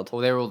 of the Wild.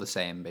 Well, they're all the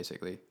same,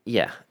 basically.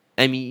 Yeah.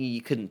 I mean,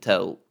 you couldn't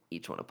tell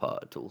each one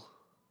apart at all.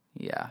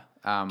 Yeah.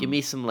 Give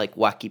me some, like,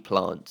 wacky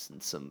plants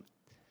and some,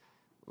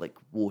 like,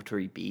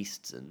 watery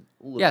beasts and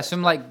all of Yeah, that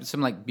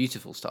some like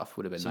beautiful stuff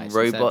would have been some nice.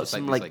 Instead of robots, just,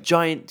 some these, like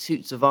giant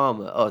suits of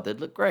armor. Oh, they'd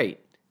look great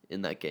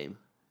in that game.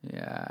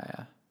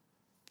 yeah.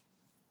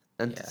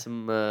 And Yeah.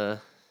 some,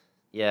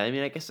 yeah. I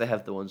mean, I guess I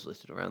have the ones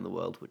listed around the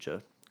world, which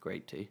are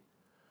great too.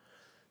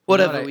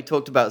 Whatever. what We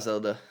talked about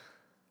Zelda.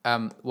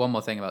 One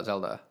more thing about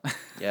Zelda.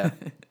 Yeah.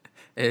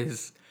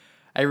 is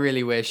I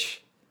really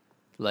wish,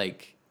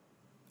 like,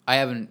 I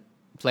haven't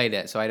played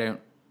it, so I don't.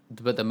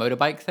 But the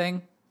motorbike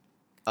thing,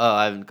 Oh,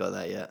 I haven't got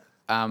that yet.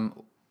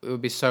 it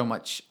would be so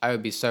much. I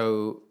would be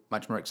so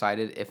much more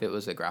excited if it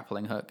was a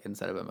grappling hook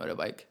instead of a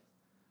motorbike.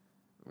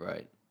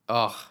 Right.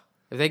 Oh,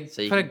 If they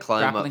So you put a can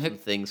climb up grappling some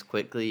hook things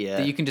quickly. Yeah.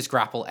 that you can just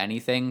grapple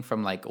anything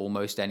from like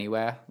almost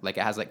anywhere, like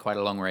it has like quite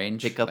a long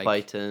range. Pick up like,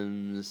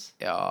 items.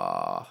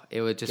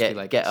 it would just be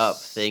like Get up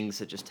things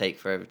that just take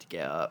forever to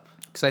get up.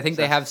 Because I think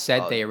So they have that's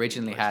said they arguably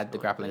originally most had the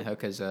fun, grappling but-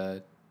 hook as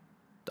a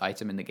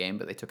item in the game,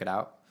 but they took it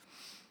out.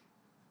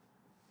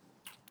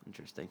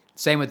 Interesting.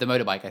 Same with the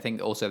motorbike. I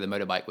think also the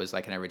motorbike was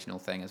like an original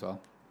thing as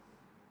well.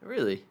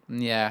 Really?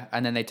 Yeah,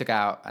 and then they took it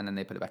out and then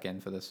they put it back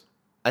in for this.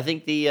 I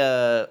think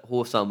the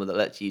horse armor that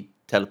lets you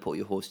teleport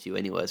your horse to you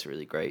anywhere is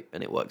really great,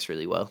 and it works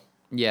really well.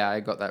 Yeah, I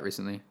got that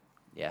recently.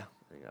 Yeah,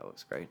 I think that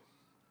works great.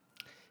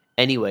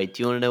 Anyway,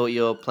 do you want to know what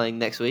you're playing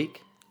next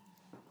week?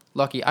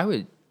 Lucky, I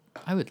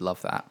would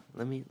love that.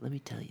 Let me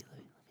tell you.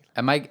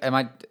 Am I?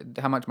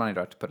 How much money do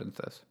I have to put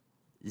into this?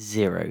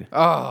 0.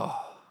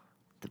 Oh,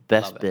 The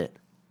best Love it. bit.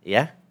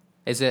 Yeah.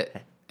 is it?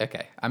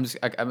 Okay, I'm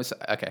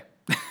okay.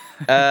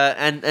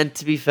 And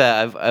to be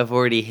fair, I've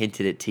already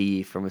hinted it to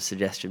you from a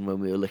suggestion when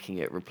we were looking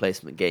at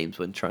replacement games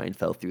when Trine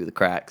fell through the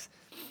cracks.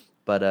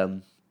 But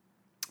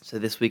so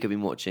this week I've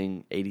been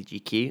watching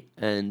ADGQ,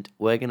 and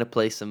we're gonna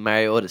play some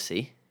Mario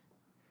Odyssey.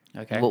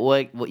 Okay.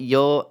 What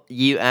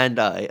you and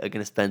I are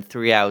gonna spend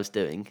 3 hours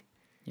doing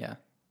Yeah,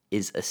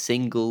 is a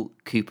single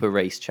Koopa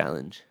race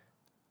challenge.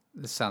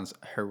 this sounds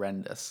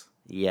horrendous.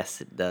 Yes,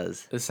 it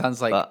does. This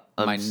sounds like But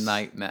I'm my s-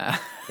 nightmare.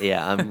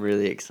 Yeah, I'm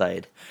really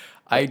excited.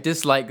 I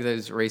dislike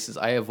those races.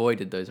 I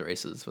avoided those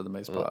races for the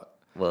most part.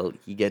 Well,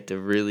 you get to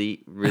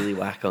really, really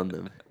whack on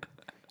them.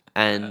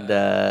 And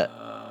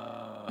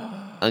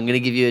I'm going to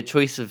give you a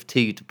choice of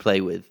 2 to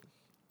play with.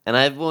 And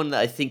I have one that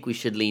I think we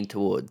should lean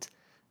towards.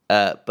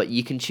 But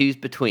you can choose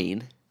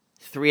between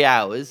 3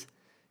 hours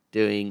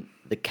doing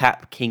the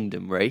Cap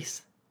Kingdom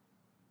race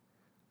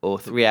or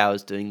 3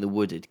 hours doing the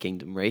Wooded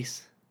Kingdom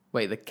race.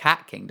 Wait, the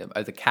Cat Kingdom?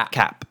 Oh, the cat.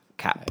 Cap.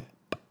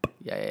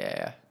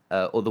 Yeah.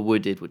 Or the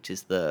Wooded, which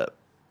is the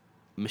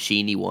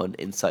machiney one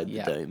inside the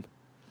Yeah. dome.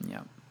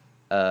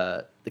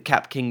 Yeah. The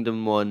Cap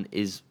Kingdom one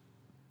is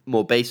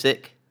more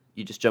basic.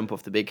 You just jump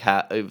off the big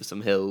hat over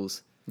some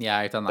hills, Yeah,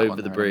 I've done that one.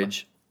 over the I remember.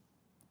 bridge.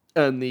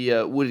 And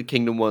the Wooded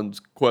Kingdom one's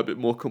quite a bit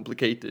more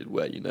complicated,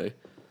 where,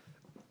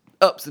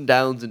 ups and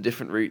downs and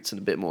different routes and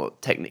a bit more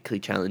technically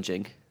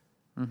challenging.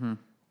 Mm-hmm.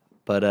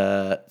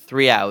 But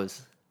 3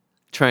 hours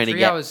trying to 3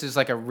 get... hours is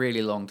like a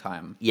really long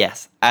time.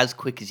 Yes, as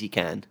quick as you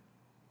can.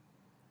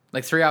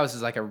 Like 3 hours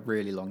is like a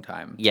really long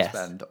time Yes. to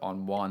spend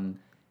on one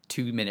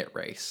 2-minute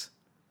race.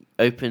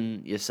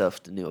 Open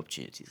yourself to new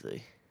opportunities,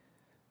 Louis.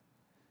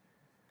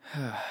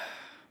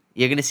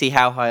 You're going to see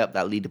how high up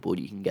that leaderboard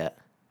you can get.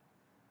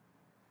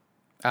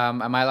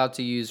 Am I allowed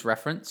to use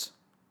reference?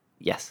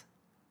 Yes.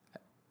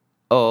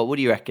 Oh, what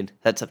do you reckon?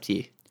 That's up to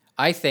you.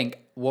 I think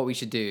what we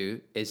should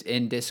do is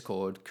in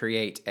Discord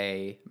create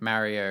a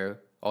Mario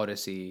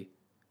Odyssey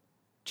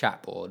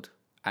chat board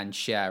and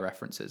share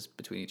references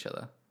between each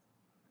other.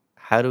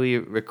 How do we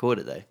record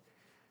it though?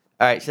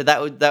 All right, so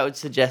that would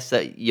suggest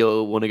that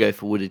you'll want to go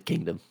for Wooded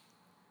Kingdom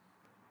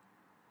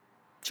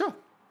Sure.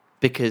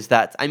 because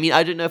that's. I mean,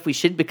 I don't know if we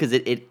should because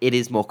it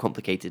is more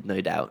complicated,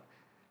 no doubt.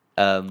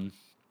 And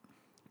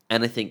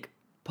I think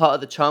part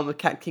of the charm of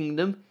Cat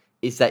Kingdom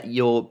is that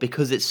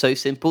because it's so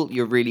simple,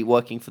 you're really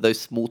working for those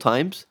small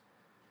times.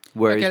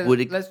 Whereas Okay,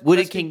 Wooded let's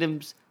do-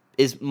 Kingdoms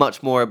is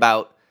much more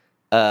about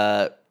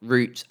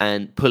routes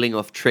and pulling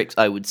off tricks,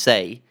 I would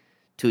say,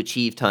 to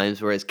achieve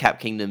times. Whereas Cap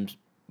Kingdom's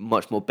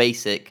much more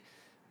basic,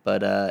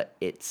 but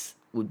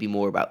would be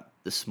more about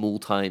the small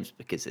times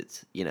because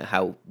it's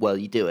how well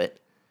you do it.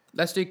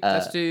 Let's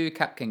do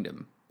Cap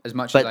Kingdom. As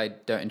much but- as I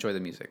don't enjoy the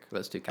music,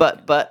 let's do Cap But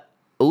Kingdom. but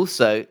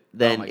also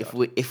then my if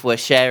God. we're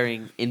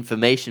sharing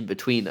information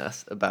between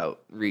us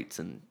about routes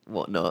and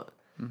whatnot,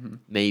 Mm-hmm.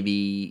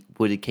 maybe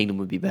Wooded Kingdom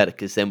would be better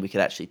because then we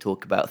could actually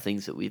talk about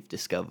things that we've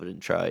discovered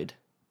and tried.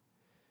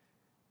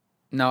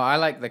 No, I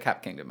like the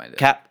Cap Kingdom idea.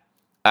 Cap.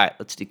 All right,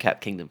 let's do Cap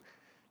Kingdom.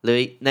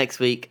 Louis, next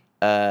week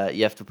you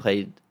have to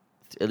play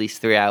at least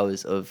 3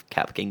 hours of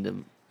Cap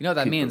Kingdom. You know what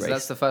that Koopa means? race.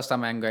 That's the first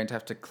time I'm going to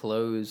have to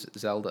close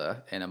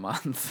Zelda in a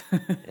month.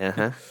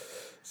 Uh-huh.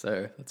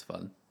 So that's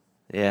fun.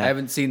 Yeah. I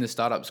haven't seen the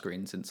startup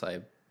screen since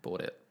I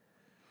bought it.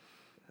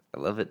 I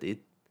love it, dude.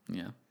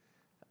 Yeah.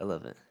 I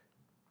love it.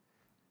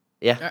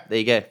 Yeah, Alright. there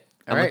you go. I'm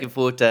Alright. looking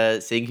forward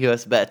to seeing who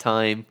has a better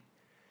time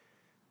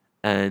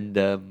and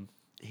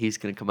who's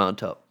going to come out on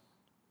top.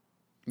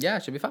 Yeah,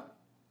 it should be fun.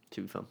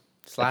 Should be fun.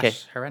 Slash Okay.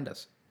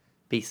 horrendous.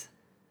 Peace.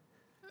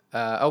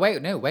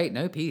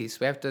 No peace.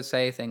 We have to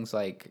say things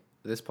like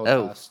this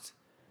podcast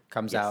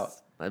comes Yes, out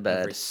my bad.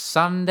 every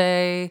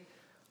Sunday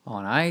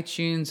on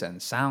iTunes and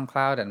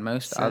SoundCloud and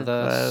most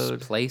other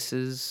SoundCloud.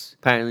 places.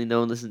 Apparently no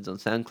one listens on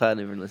SoundCloud,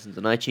 everyone listens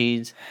on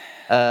iTunes.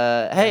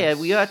 Hey,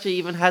 we actually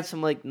even had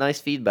some nice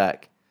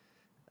feedback.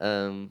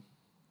 So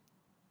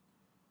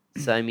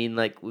I mean,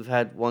 we've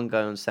had one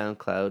guy on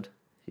SoundCloud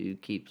who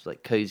keeps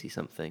Cozy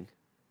something,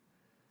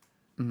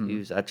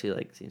 who's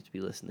actually seems to be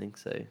listening.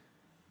 So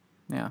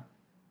Yeah. shout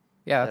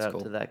Yeah, that's out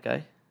cool. to that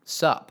guy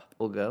Sup.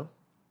 or girl.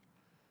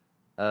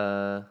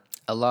 A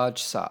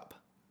large sup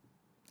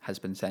has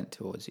been sent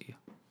towards you.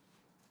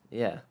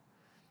 Yeah,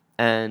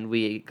 and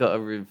we got a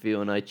review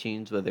on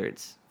iTunes, whether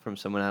it's from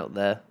someone out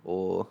there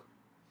or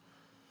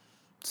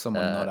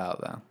Someone not out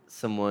there.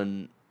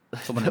 someone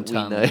Someone that we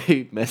internal.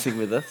 know messing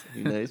with us.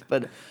 Who knows?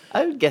 But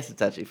I would guess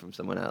it's actually from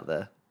someone out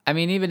there. I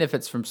mean, even if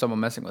it's from someone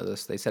messing with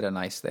us, they said a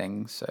nice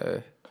thing,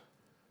 so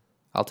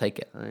I'll take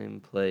it.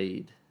 Time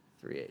played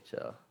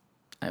 3HR.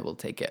 I will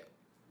take it.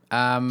 For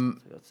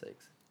God's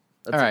sakes.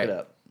 Let's All look right. it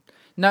up.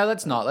 No,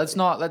 let's not. Let's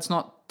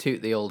not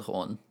toot the old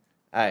horn.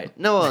 All right.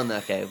 No one.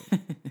 Okay.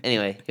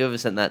 Anyway, whoever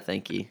sent that,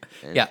 thank you.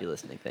 And Yeah. if you're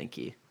listening, thank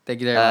you. Thank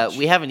you very much.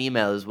 We have an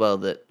email as well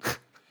that.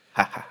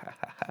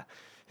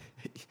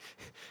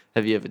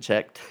 Have you ever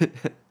checked?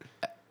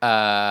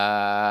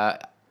 I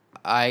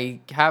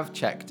have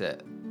checked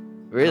it.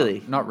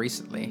 Really? Not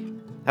recently.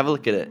 Have a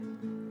look at it.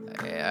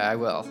 Yeah, I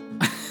will. All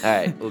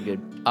right. All good.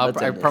 Let's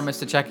I end this. promise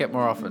to check it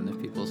more often if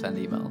people send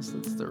emails.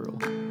 That's the rule.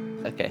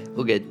 Okay.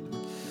 All good.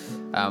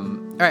 All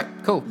right,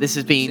 cool. This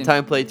has been Soon.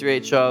 Time Played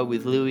 3HR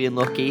with Louie and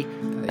Lockie,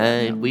 Yeah.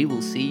 and we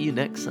will see you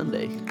next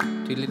Sunday.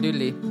 Doodly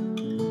doodly.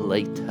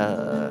 Later.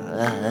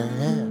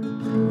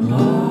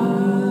 Oh.